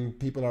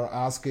 People are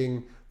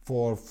asking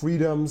for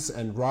freedoms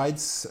and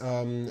rights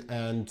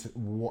and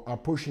are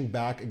pushing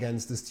back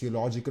against this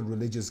theological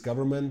religious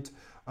government.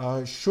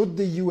 Should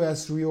the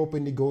US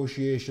reopen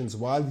negotiations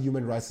while the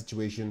human rights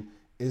situation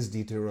is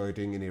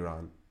deteriorating in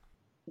Iran?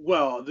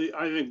 Well,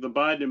 I think the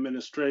Biden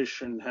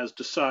administration has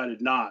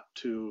decided not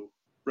to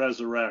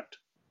resurrect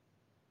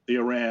the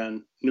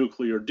Iran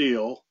nuclear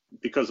deal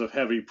because of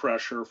heavy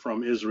pressure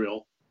from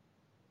Israel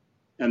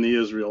and the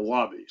Israel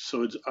lobby.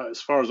 So it's,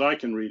 as far as I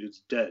can read,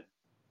 it's dead.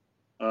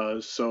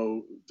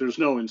 So there's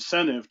no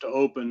incentive to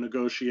open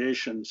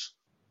negotiations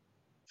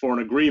for an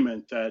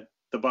agreement that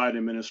the Biden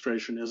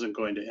administration isn't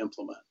going to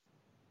implement.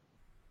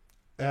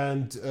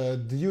 And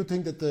do you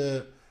think that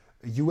the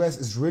US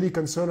is really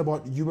concerned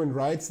about human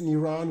rights in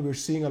Iran? We're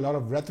seeing a lot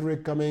of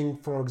rhetoric coming,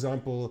 for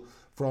example,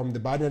 from the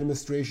Biden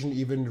administration.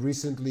 Even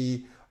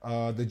recently,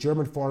 the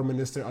German foreign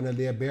minister,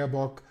 Annalena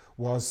Baerbock,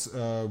 was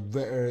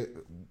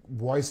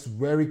voiced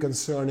very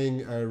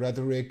concerning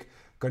rhetoric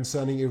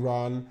concerning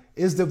Iran.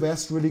 Is the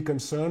West really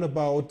concerned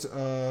about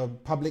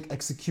public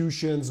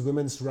executions,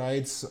 women's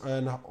rights,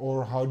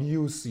 or how do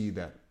you see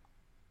that?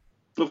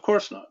 Of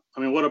course not. I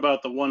mean, what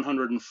about the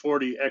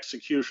 140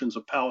 executions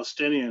of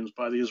Palestinians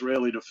by the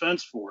Israeli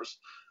Defense Force,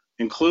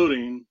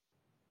 including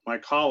my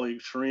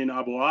colleague Shireen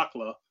Abu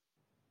Akleh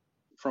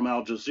from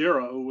Al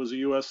Jazeera, who was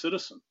a U.S.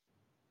 citizen?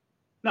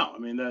 No, I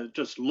mean,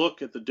 just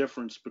look at the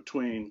difference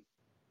between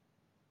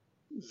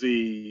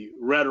the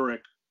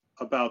rhetoric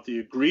about the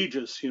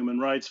egregious human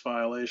rights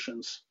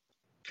violations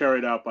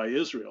carried out by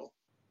Israel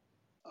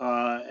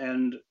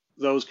and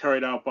those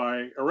carried out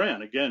by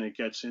Iran. Again, it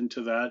gets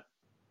into that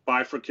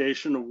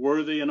bifurcation of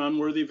worthy and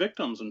unworthy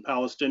victims, and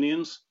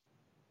Palestinians,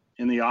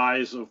 in the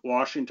eyes of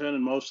Washington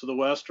and most of the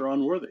West, are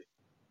unworthy.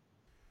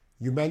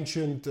 You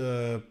mentioned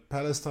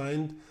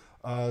Palestine.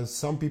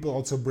 Some people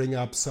also bring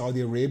up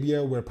Saudi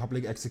Arabia, where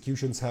public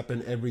executions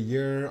happen every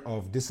year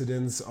of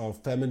dissidents, of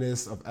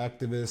feminists, of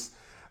activists.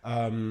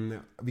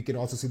 We can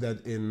also see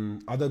that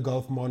in other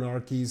Gulf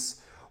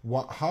monarchies.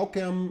 How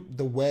come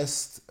the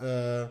West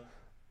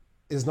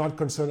is not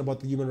concerned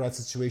about the human rights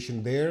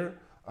situation there?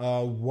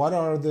 What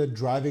are the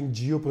driving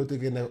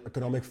geopolitical and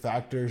economic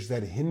factors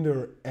that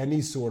hinder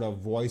any sort of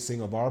voicing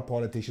of our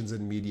politicians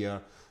and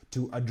media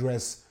to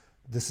address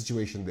the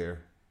situation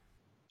there?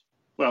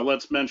 Well,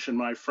 let's mention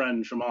my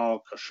friend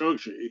Jamal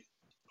Khashoggi,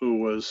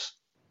 who was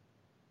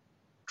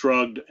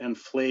drugged and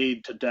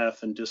flayed to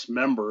death and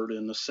dismembered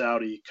in the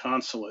Saudi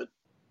consulate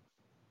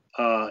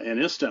in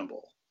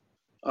Istanbul.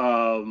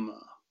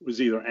 It was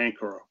either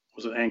Ankara,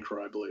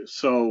 I believe.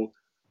 So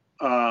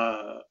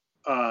I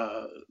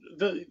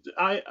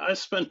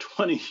spent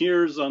 20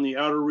 years on the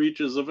outer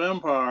reaches of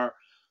empire.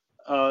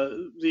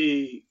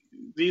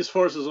 These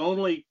forces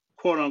only,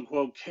 quote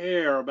unquote,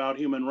 care about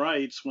human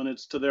rights when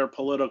it's to their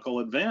political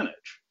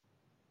advantage.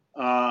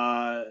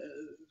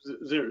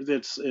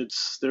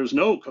 There's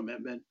no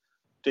commitment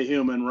to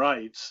human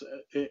rights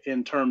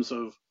in terms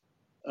of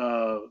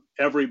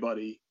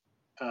everybody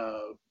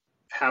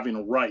having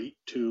a right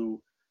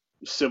to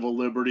civil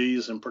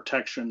liberties and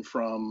protection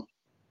from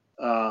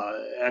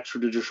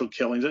extrajudicial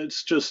killings.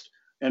 It's just,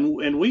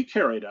 and we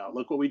carried out.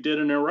 Look what we did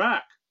in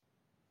Iraq.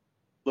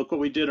 Look what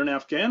we did in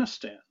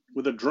Afghanistan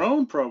with a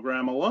drone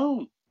program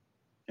alone.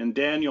 And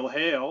Daniel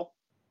Hale,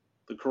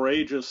 the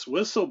courageous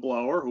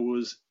whistleblower who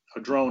was a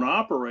drone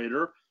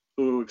operator,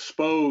 who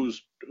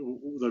exposed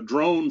the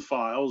drone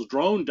files,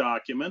 drone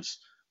documents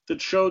that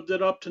showed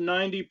that up to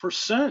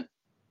 90%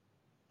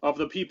 of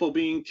the people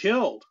being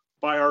killed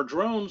by our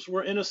drones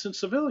were innocent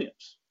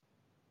civilians.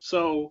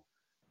 So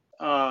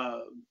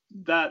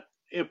that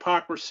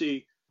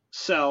hypocrisy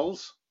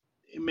sells,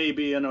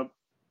 maybe in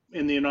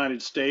the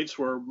United States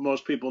where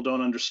most people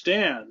don't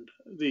understand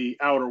the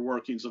outer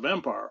workings of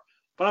empire,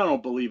 but I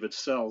don't believe it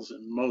sells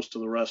in most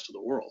of the rest of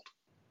the world.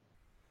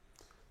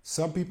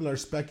 Some people are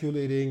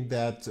speculating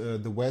that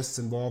the West's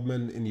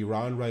involvement in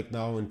Iran right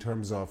now in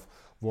terms of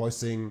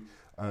voicing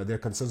their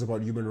concerns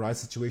about human rights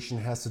situation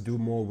has to do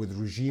more with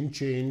regime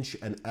change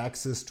and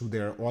access to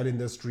their oil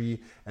industry.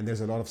 And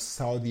there's a lot of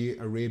Saudi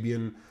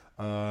Arabian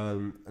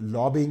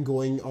lobbying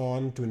going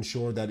on to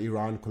ensure that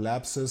Iran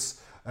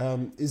collapses.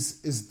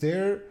 Is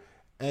there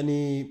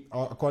any,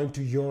 according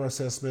to your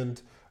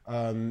assessment,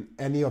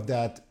 any of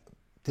that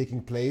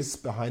taking place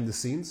behind the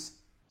scenes?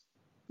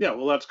 Yeah,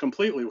 well, that's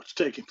completely what's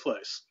taking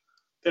place.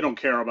 They don't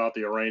care about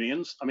the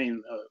Iranians. I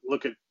mean,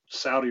 look at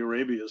Saudi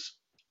Arabia's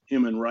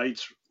human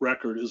rights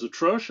record is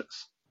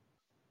atrocious.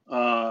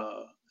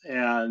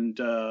 And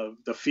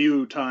the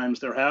few times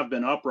there have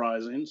been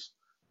uprisings,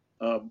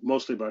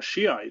 mostly by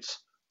Shiites,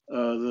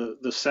 the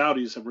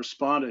Saudis have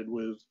responded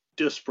with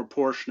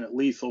disproportionate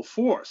lethal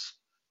force,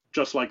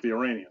 just like the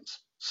Iranians.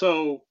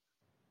 So,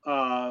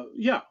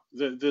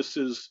 this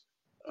is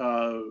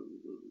a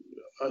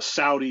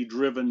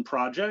Saudi-driven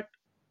project,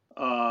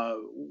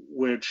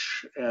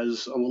 which,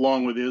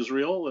 along with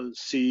Israel,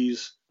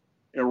 sees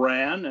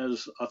Iran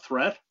as a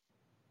threat.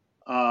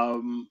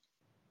 And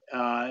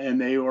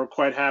they are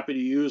quite happy to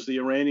use the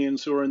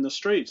Iranians who are in the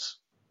streets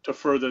to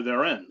further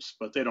their ends,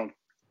 but they don't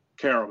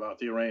care about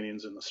the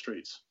Iranians in the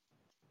streets.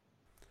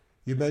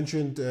 You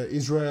mentioned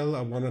Israel.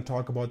 I want to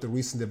talk about the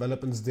recent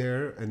developments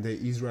there in the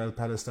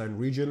Israel-Palestine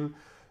region.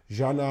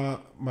 Jana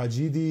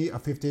Majidi, a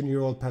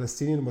 15-year-old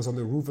Palestinian, was on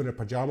the roof in her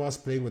pajamas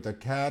playing with a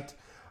cat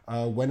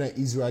when an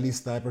Israeli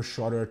sniper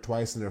shot her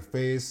twice in her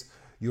face.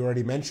 You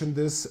already mentioned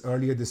this.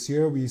 Earlier this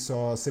year, we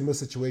saw a similar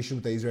situation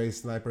with the Israeli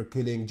sniper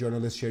killing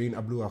journalist Shireen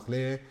Abu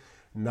Akleh.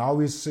 Now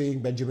we're seeing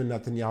Benjamin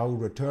Netanyahu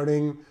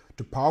returning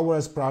to power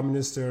as prime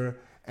minister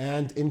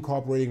and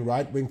incorporating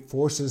right-wing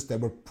forces that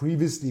were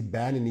previously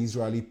banned in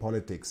Israeli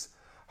politics.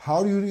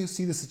 How do you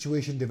see the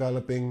situation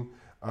developing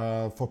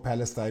for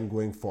Palestine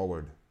going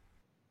forward?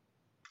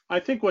 I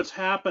think what's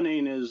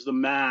happening is the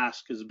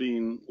mask is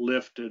being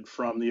lifted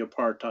from the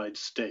apartheid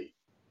state.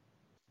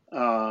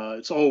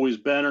 It's always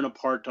been an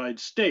apartheid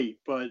state,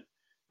 but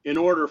in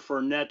order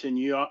for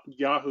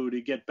Netanyahu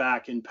to get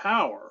back in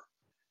power,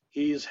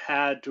 he's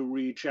had to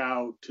reach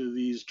out to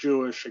these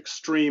Jewish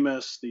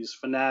extremists, these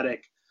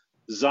fanatic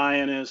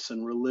Zionists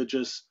and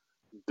religious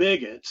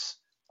bigots,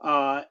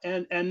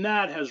 and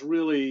that has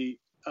really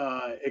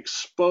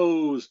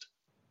exposed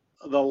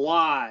the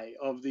lie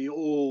of the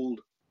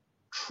old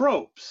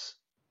tropes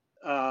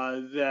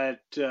that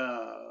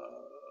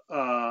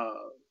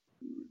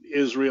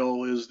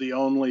Israel is the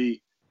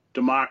only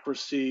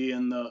democracy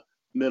in the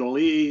Middle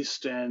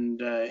East, and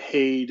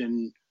hate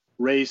and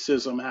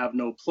racism have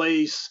no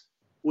place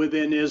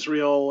within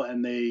Israel,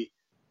 and they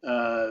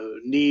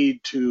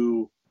need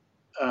to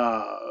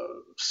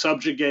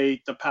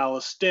subjugate the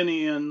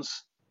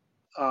Palestinians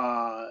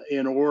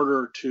in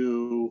order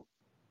to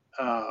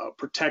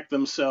protect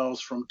themselves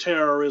from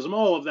terrorism.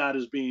 All of that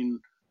is being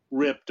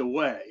ripped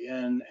away,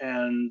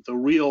 and the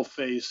real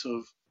face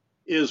of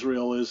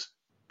Israel is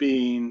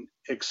being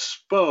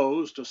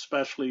exposed,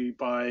 especially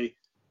by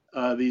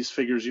these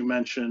figures you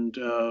mentioned.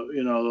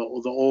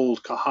 The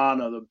old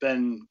Kahana, the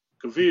Ben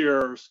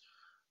Gvir's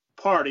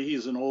party.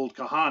 He's an old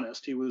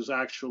Kahanist. He was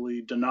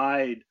actually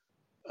denied.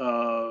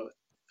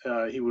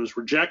 He was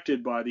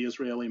rejected by the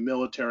Israeli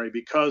military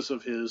because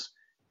of his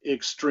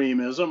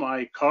extremism.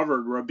 I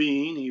covered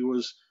Rabin. He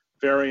was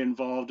very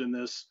involved in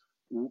this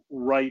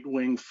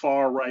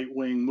far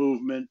right-wing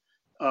movement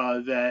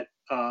that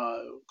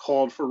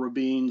called for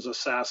Rabin's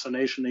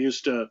assassination. They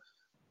used to,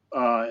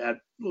 at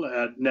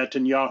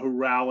Netanyahu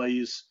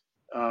rallies,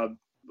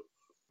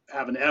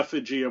 have an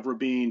effigy of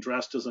Rabin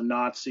dressed as a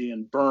Nazi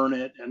and burn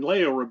it. And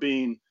Leah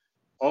Rabin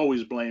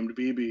always blamed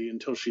Bibi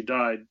until she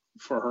died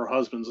for her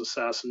husband's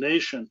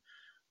assassination.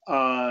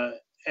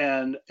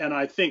 And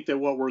I think that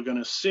what we're going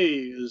to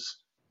see is,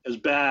 as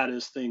bad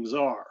as things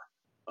are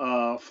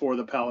for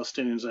the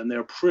Palestinians, and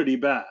they're pretty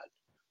bad,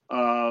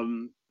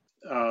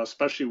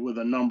 especially with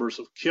the numbers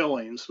of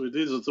killings.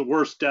 This is the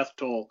worst death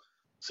toll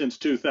since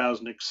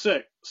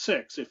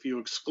 2006, if you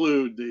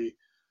exclude the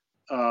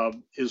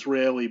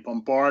Israeli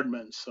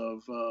bombardments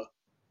of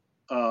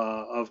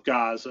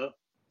Gaza.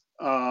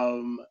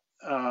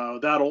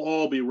 That'll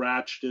all be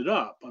ratcheted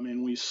up. I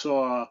mean, we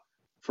saw,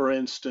 for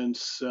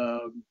instance,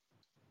 the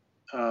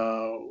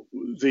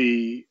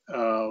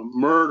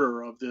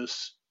murder of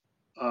this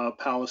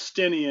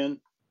Palestinian.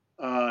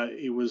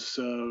 It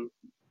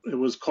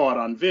was caught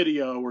on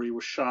video where he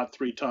was shot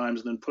 3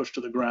 times and then pushed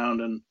to the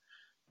ground and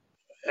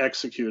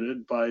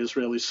executed by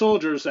Israeli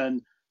soldiers.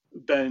 And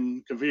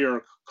Ben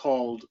Gvir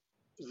called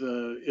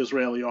the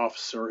Israeli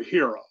officer a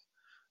hero.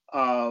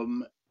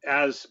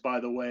 As,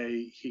 by the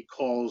way, he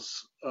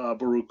calls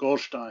Baruch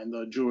Goldstein,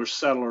 the Jewish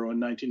settler who in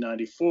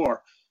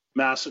 1994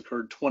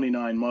 massacred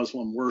 29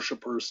 Muslim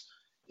worshippers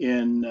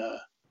in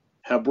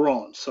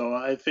Hebron. So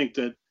I think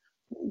that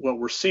what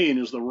we're seeing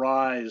is the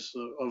rise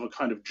of a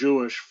kind of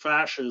Jewish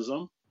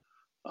fascism.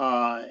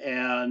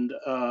 And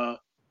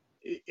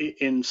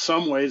in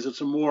some ways,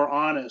 it's a more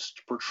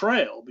honest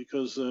portrayal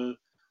because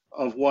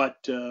of what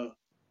the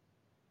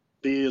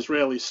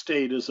Israeli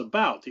state is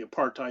about, the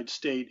apartheid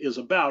state is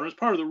about. And it's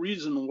part of the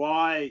reason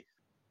why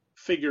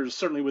figures,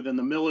 certainly within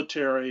the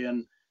military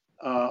and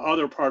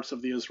other parts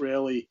of the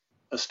Israeli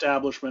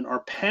establishment,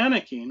 are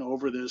panicking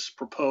over this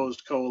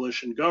proposed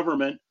coalition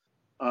government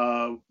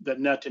that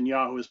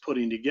Netanyahu is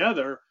putting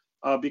together,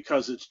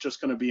 because it's just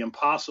going to be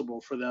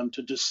impossible for them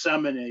to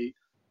disseminate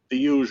the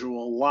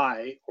usual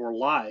lie or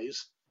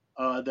lies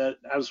that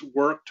has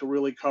worked to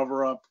really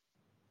cover up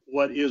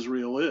what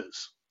Israel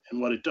is and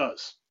what it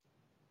does.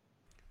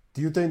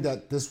 Do you think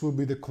that this will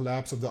be the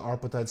collapse of the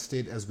apartheid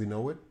state as we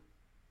know it?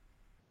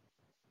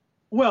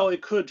 Well,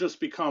 it could just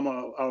become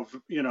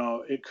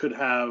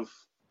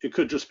it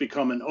could just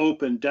become an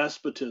open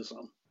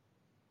despotism.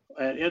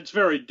 And it's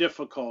very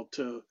difficult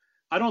to,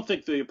 I don't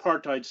think the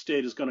apartheid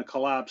state is going to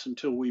collapse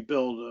until we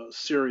build a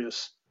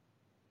serious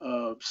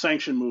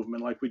sanction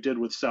movement like we did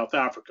with South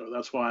Africa.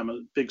 That's why I'm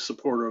a big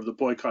supporter of the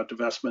boycott,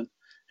 divestment,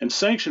 and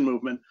sanction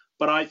movement.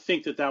 But I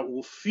think that that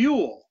will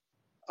fuel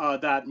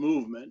that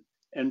movement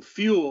and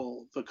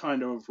fuel the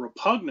kind of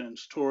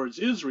repugnance towards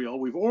Israel.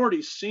 We've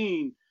already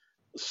seen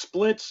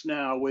splits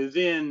now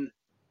within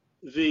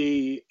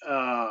the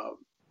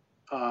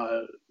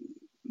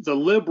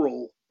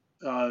liberal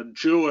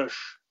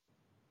Jewish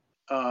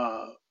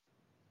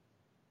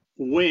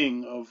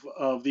wing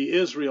of the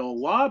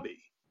Israel lobby.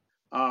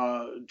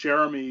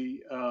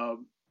 Jeremy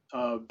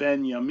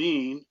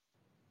Ben-Yamin,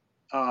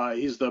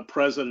 he's the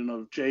president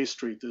of J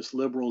Street, this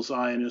liberal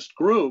Zionist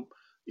group,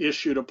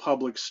 issued a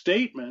public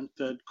statement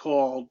that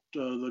called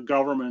the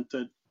government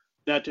that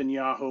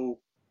Netanyahu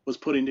was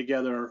putting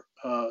together,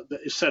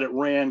 said it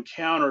ran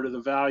counter to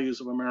the values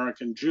of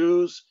American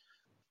Jews,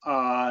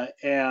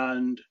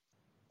 and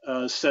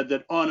said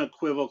that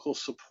unequivocal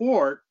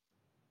support,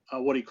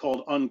 what he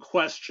called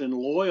unquestioned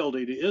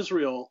loyalty to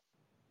Israel,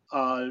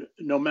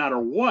 no matter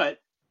what,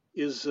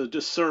 is a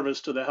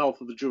disservice to the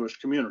health of the Jewish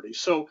community.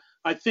 So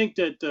I think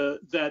that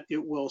that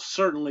it will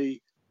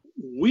certainly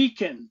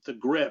weaken the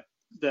grip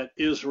that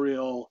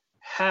Israel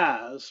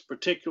has,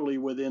 particularly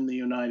within the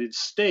United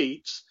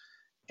States,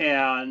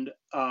 and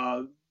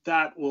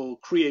that will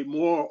create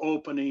more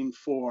opening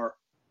for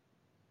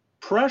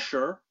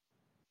pressure.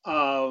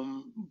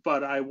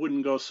 But I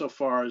wouldn't go so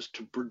far as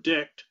to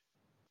predict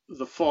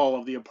the fall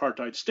of the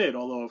apartheid state,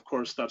 although, of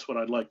course, that's what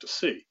I'd like to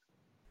see.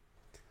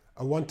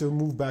 I want to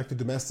move back to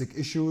domestic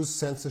issues,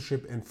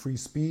 censorship and free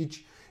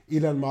speech.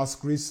 Elon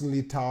Musk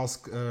recently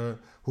tasked,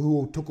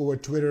 who took over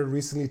Twitter,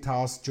 recently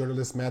tasked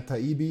journalist Matt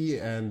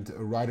Taibbi and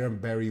writer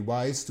Bari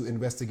Weiss to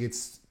investigate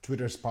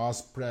Twitter's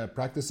past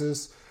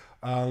practices.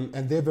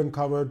 And they've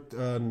uncovered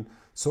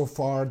so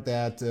far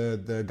that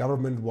the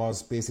government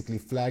was basically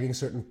flagging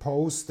certain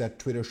posts that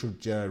Twitter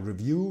should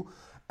review,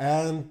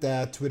 and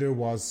that Twitter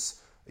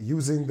was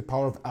using the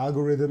power of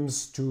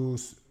algorithms to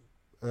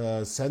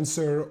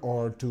censor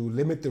or to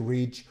limit the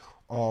reach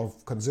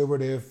of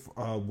conservative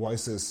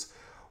voices.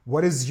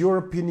 What is your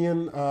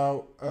opinion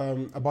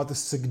about the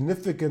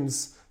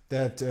significance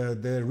that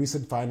the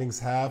recent findings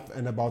have,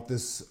 and about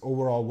this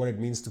overall, what it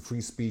means to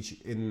free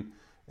speech in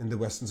the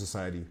Western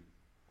society?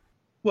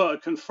 Well,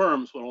 it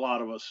confirms what a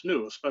lot of us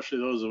knew, especially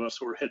those of us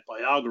who were hit by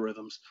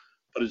algorithms,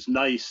 but it's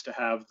nice to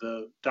have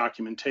the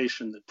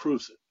documentation that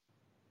proves it.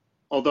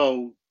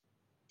 Although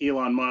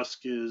Elon Musk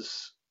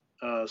is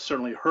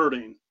certainly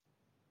hurting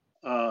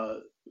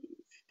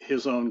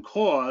his own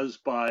cause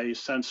by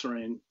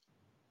censoring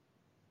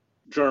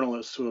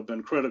journalists who have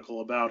been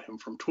critical about him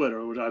from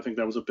Twitter, which I think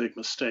that was a big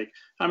mistake.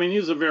 I mean,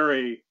 he's a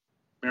very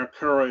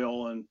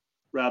mercurial and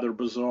rather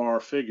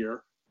bizarre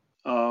figure.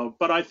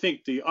 But I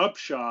think the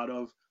upshot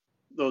of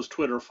those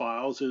Twitter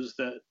files is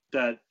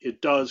that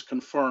it does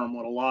confirm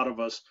what a lot of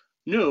us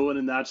knew. And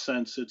in that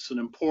sense, it's an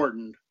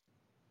important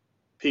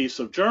piece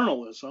of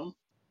journalism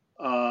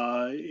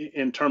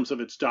in terms of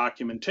its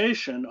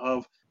documentation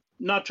of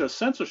not just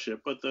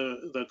censorship, but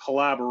the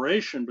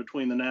collaboration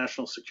between the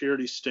national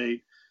security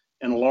state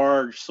and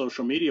large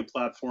social media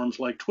platforms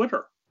like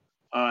Twitter.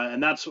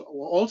 And that's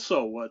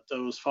also what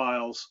those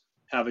files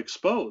have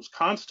exposed: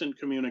 constant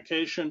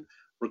communication,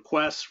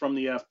 requests from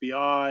the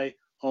FBI,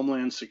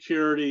 Homeland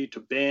Security to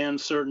ban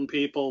certain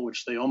people,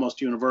 which they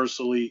almost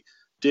universally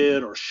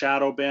did, or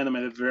shadow ban them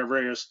at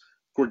various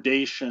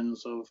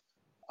gradations of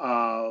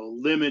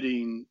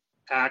limiting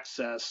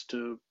access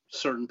to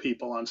certain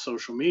people on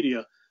social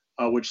media,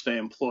 which they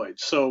employed.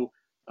 So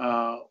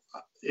I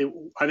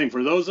think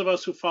for those of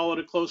us who followed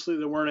it closely,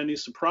 there weren't any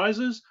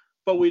surprises,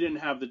 but we didn't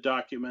have the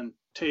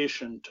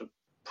documentation to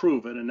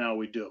prove it, and now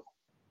we do.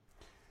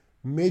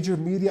 Major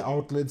media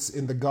outlets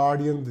in The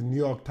Guardian, The New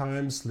York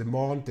Times, Le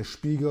Monde, Der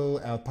Spiegel,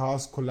 El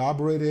País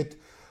collaborated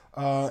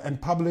and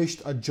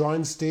published a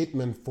joint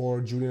statement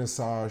for Julian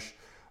Assange.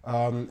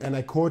 And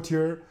I quote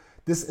here,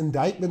 "This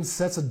indictment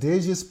sets a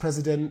dangerous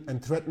precedent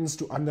and threatens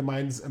to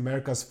undermine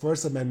America's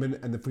First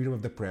Amendment and the freedom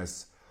of the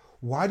press."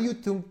 Why do you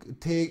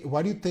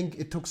think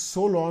it took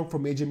so long for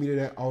major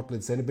media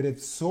outlets that benefited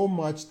so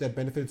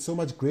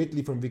much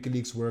greatly from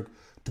WikiLeaks' work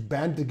to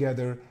band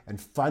together and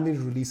finally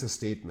release a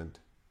statement?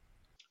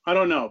 I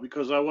don't know,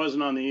 because I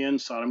wasn't on the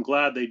inside. I'm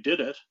glad they did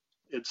it.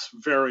 It's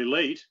very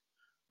late,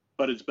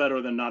 but it's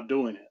better than not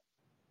doing it.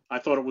 I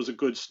thought it was a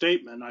good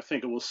statement. I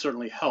think it will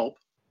certainly help.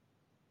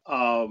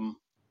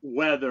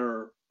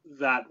 Whether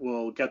that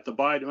will get the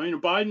Biden, I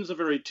mean, Biden's a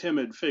very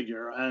timid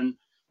figure, and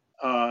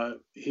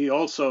he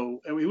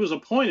was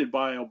appointed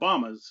by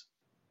Obama as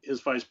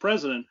his vice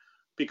president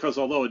because,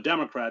 although a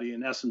Democrat, he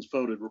in essence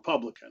voted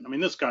Republican. I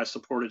mean, this guy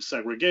supported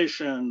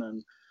segregation,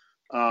 and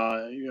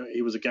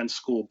he was against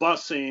school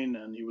busing,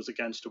 and he was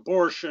against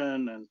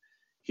abortion, and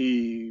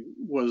he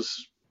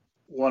was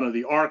one of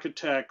the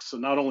architects,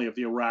 not only of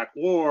the Iraq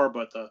War,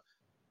 but the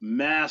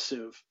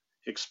massive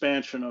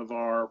expansion of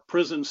our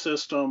prison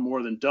system,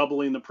 more than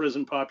doubling the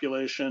prison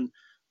population,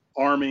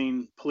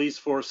 arming police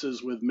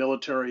forces with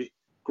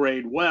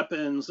military-grade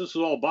weapons. This is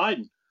all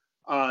Biden.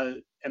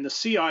 And the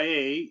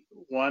CIA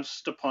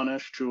wants to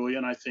punish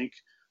Julian, I think,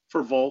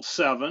 for Vault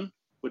 7,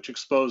 which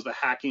exposed the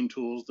hacking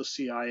tools the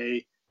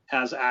CIA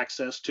has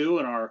access to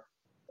in our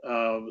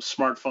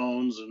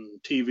smartphones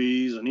and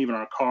TVs and even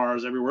our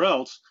cars, everywhere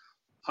else.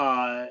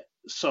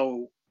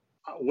 So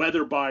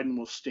whether Biden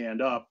will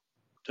stand up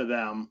to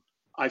them,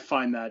 I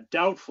find that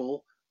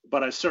doubtful,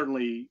 but I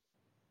certainly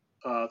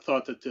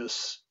thought that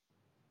this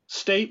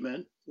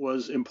statement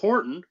was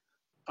important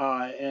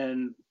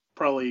and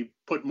probably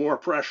put more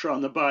pressure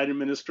on the Biden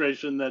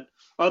administration that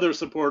other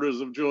supporters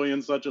of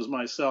Julian, such as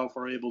myself,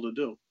 are able to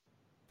do.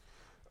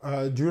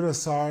 Julian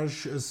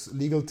Assange's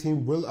legal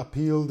team will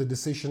appeal the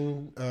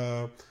decision,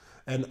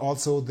 and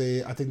also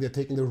I think they're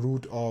taking the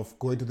route of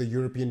going to the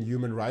European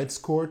Human Rights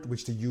Court,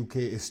 which the UK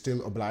is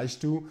still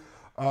obliged to.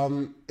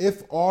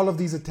 If all of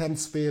these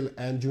attempts fail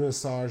and Julian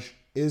Assange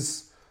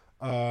is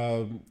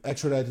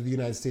extradited to the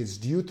United States,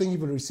 do you think he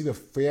will receive a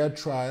fair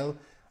trial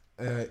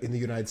in the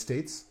United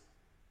States?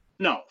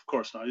 No, of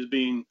course not. He's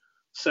being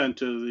sent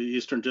to the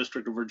Eastern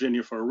District of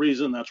Virginia for a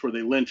reason. That's where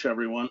they lynch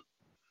everyone.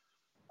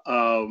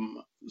 But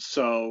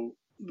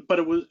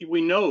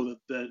we know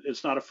that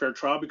it's not a fair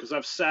trial because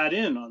I've sat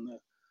in on the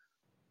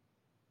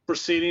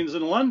proceedings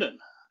in London.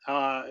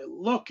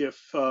 Look,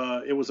 if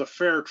it was a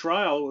fair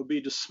trial, it would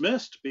be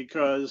dismissed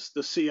because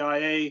the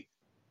CIA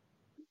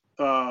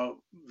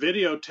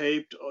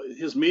videotaped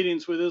his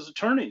meetings with his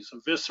attorneys,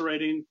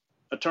 eviscerating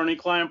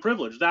attorney-client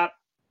privilege. That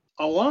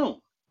alone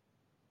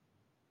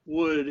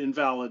should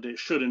invalidate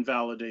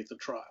the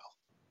trial.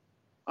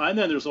 And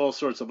then there's all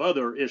sorts of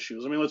other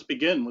issues. I mean, let's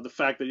begin with the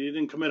fact that he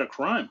didn't commit a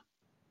crime.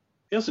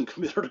 He hasn't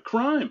committed a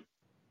crime.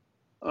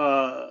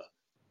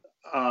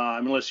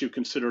 Unless you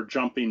consider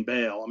jumping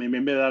bail. I mean,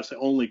 maybe that's the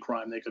only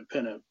crime they could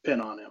pin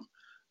on him.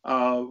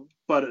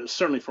 But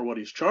certainly for what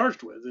he's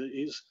charged with.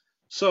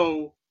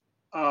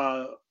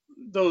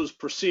 Those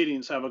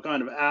proceedings have a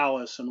kind of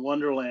Alice in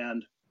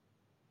Wonderland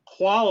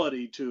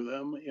quality to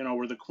them,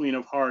 where the Queen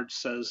of Hearts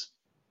says,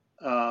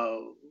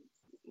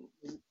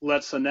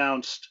 let's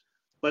announce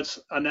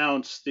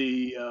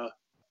the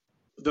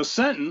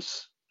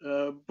sentence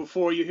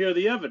before you hear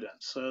the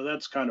evidence.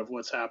 That's kind of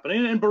what's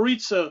happening. And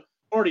Buritsa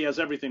already has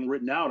everything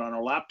written out on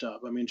her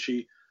laptop. I mean,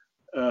 she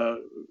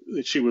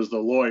was the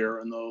lawyer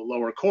in the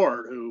lower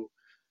court who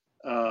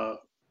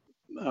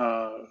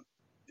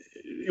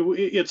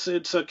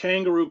it's a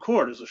kangaroo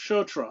court. It's a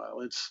show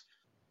trial.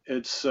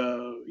 It's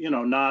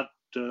not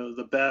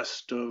the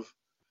best of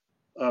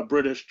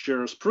British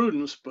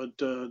jurisprudence,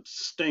 but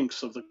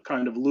stinks of the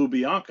kind of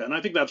Lubyanka. And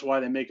I think that's why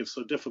they make it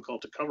so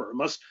difficult to cover.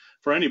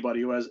 For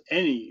anybody who has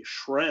any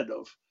shred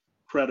of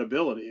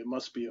credibility, it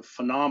must be a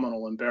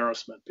phenomenal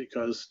embarrassment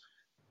because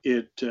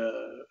it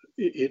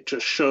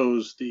just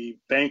shows the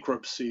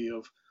bankruptcy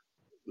of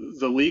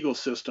the legal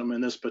system in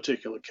this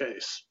particular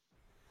case.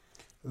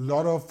 A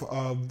lot of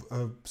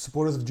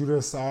supporters of Julian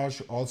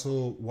Assange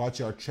also watch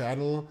our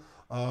channel.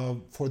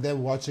 For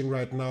them watching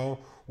right now,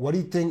 what do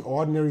you think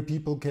ordinary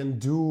people can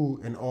do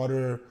in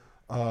order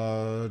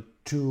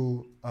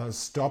to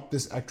stop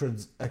this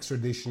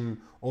extradition,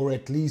 or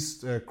at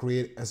least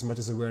create as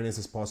much awareness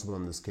as possible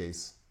in this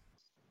case?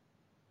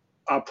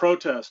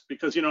 Protest,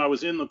 because I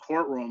was in the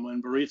courtroom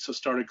when Buritsa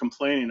started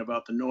complaining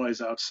about the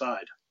noise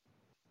outside,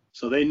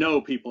 so they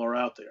know people are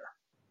out there,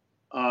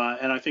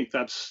 and I think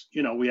that's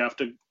we have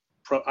to.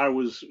 I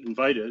was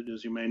invited,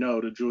 as you may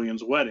know, to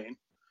Julian's wedding.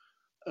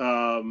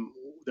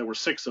 There were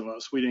 6 of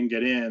us. We didn't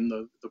get in.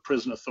 The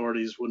prison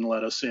authorities wouldn't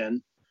let us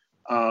in.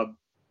 But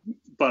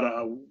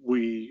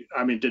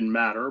it didn't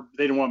matter.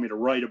 They didn't want me to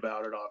write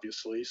about it,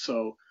 obviously.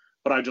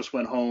 But I just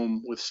went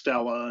home with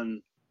Stella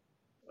and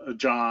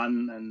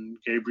John and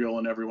Gabriel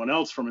and everyone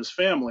else from his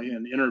family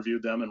and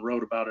interviewed them and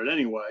wrote about it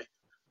anyway.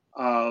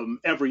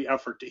 Every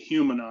effort to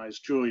humanize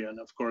Julian,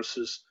 of course,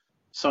 is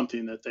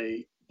something that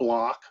they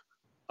block.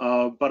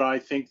 But I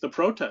think the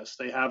protests,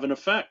 they have an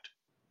effect.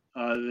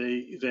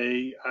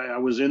 I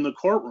was in the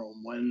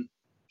courtroom when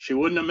she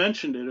wouldn't have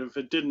mentioned it if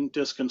it didn't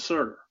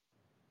disconcert her.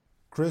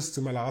 Chris,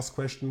 to my last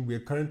question, we are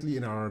currently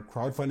in our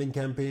crowdfunding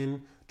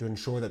campaign to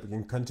ensure that we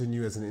can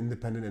continue as an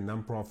independent and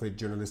nonprofit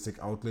journalistic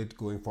outlet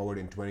going forward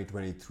in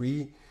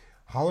 2023.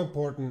 How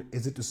important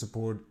is it to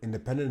support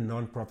independent and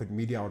nonprofit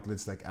media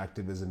outlets like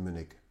Activism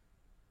Munich?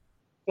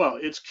 Well,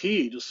 it's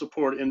key to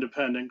support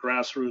independent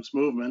grassroots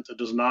movement that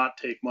does not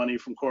take money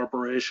from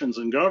corporations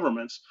and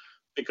governments,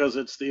 because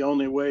it's the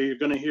only way you're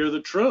going to hear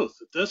the truth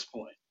at this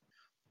point.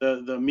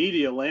 The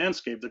media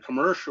landscape, the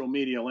commercial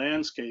media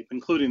landscape,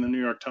 including the New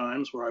York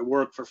Times, where I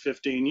worked for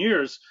 15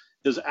 years,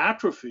 is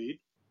atrophied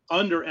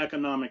under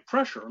economic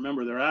pressure.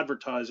 Remember, their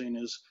advertising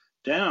is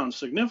down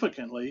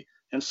significantly,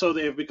 and so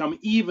they have become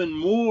even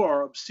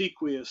more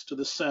obsequious to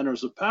the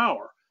centers of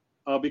power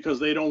because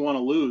they don't want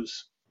to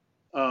lose.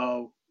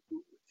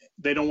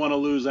 They don't want to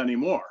lose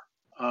anymore,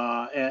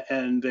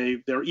 and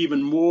they're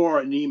even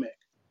more anemic.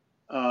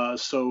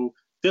 So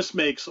this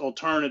makes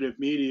alternative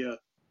media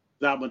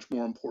that much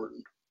more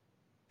important.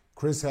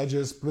 Chris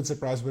Hedges, Pulitzer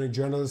Prize-winning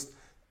journalist,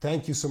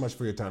 thank you so much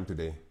for your time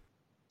today.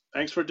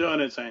 Thanks for doing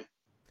it, Zane.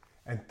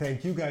 And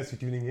thank you guys for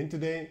tuning in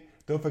today.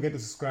 Don't forget to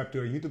subscribe to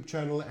our YouTube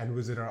channel and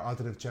visit our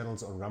alternative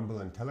channels on Rumble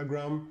and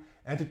Telegram,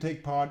 and to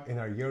take part in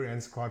our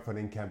year-end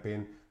crowdfunding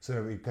campaign so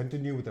that we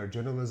continue with our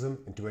journalism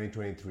in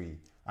 2023.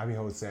 I'm your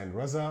host, Zain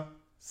Raza.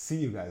 See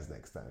you guys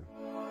next time.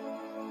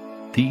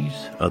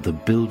 These are the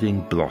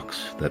building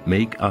blocks that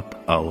make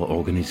up our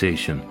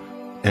organization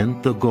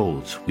and the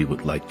goals we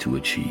would like to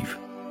achieve.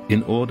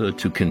 In order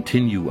to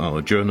continue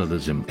our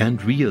journalism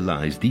and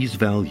realize these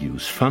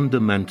values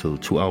fundamental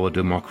to our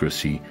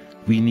democracy,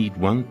 we need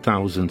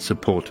 1,000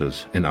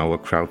 supporters in our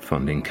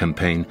crowdfunding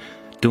campaign,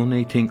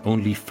 donating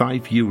only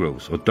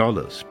 €5 or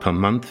dollars per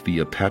month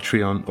via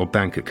Patreon or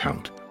bank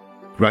account.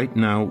 Right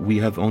now, we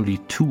have only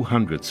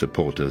 200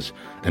 supporters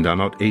and are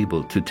not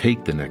able to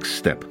take the next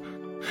step.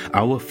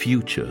 Our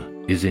future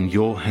is in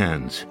your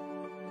hands.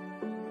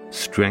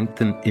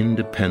 Strengthen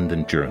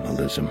independent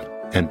journalism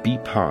and be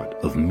part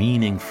of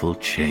meaningful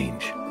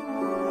change.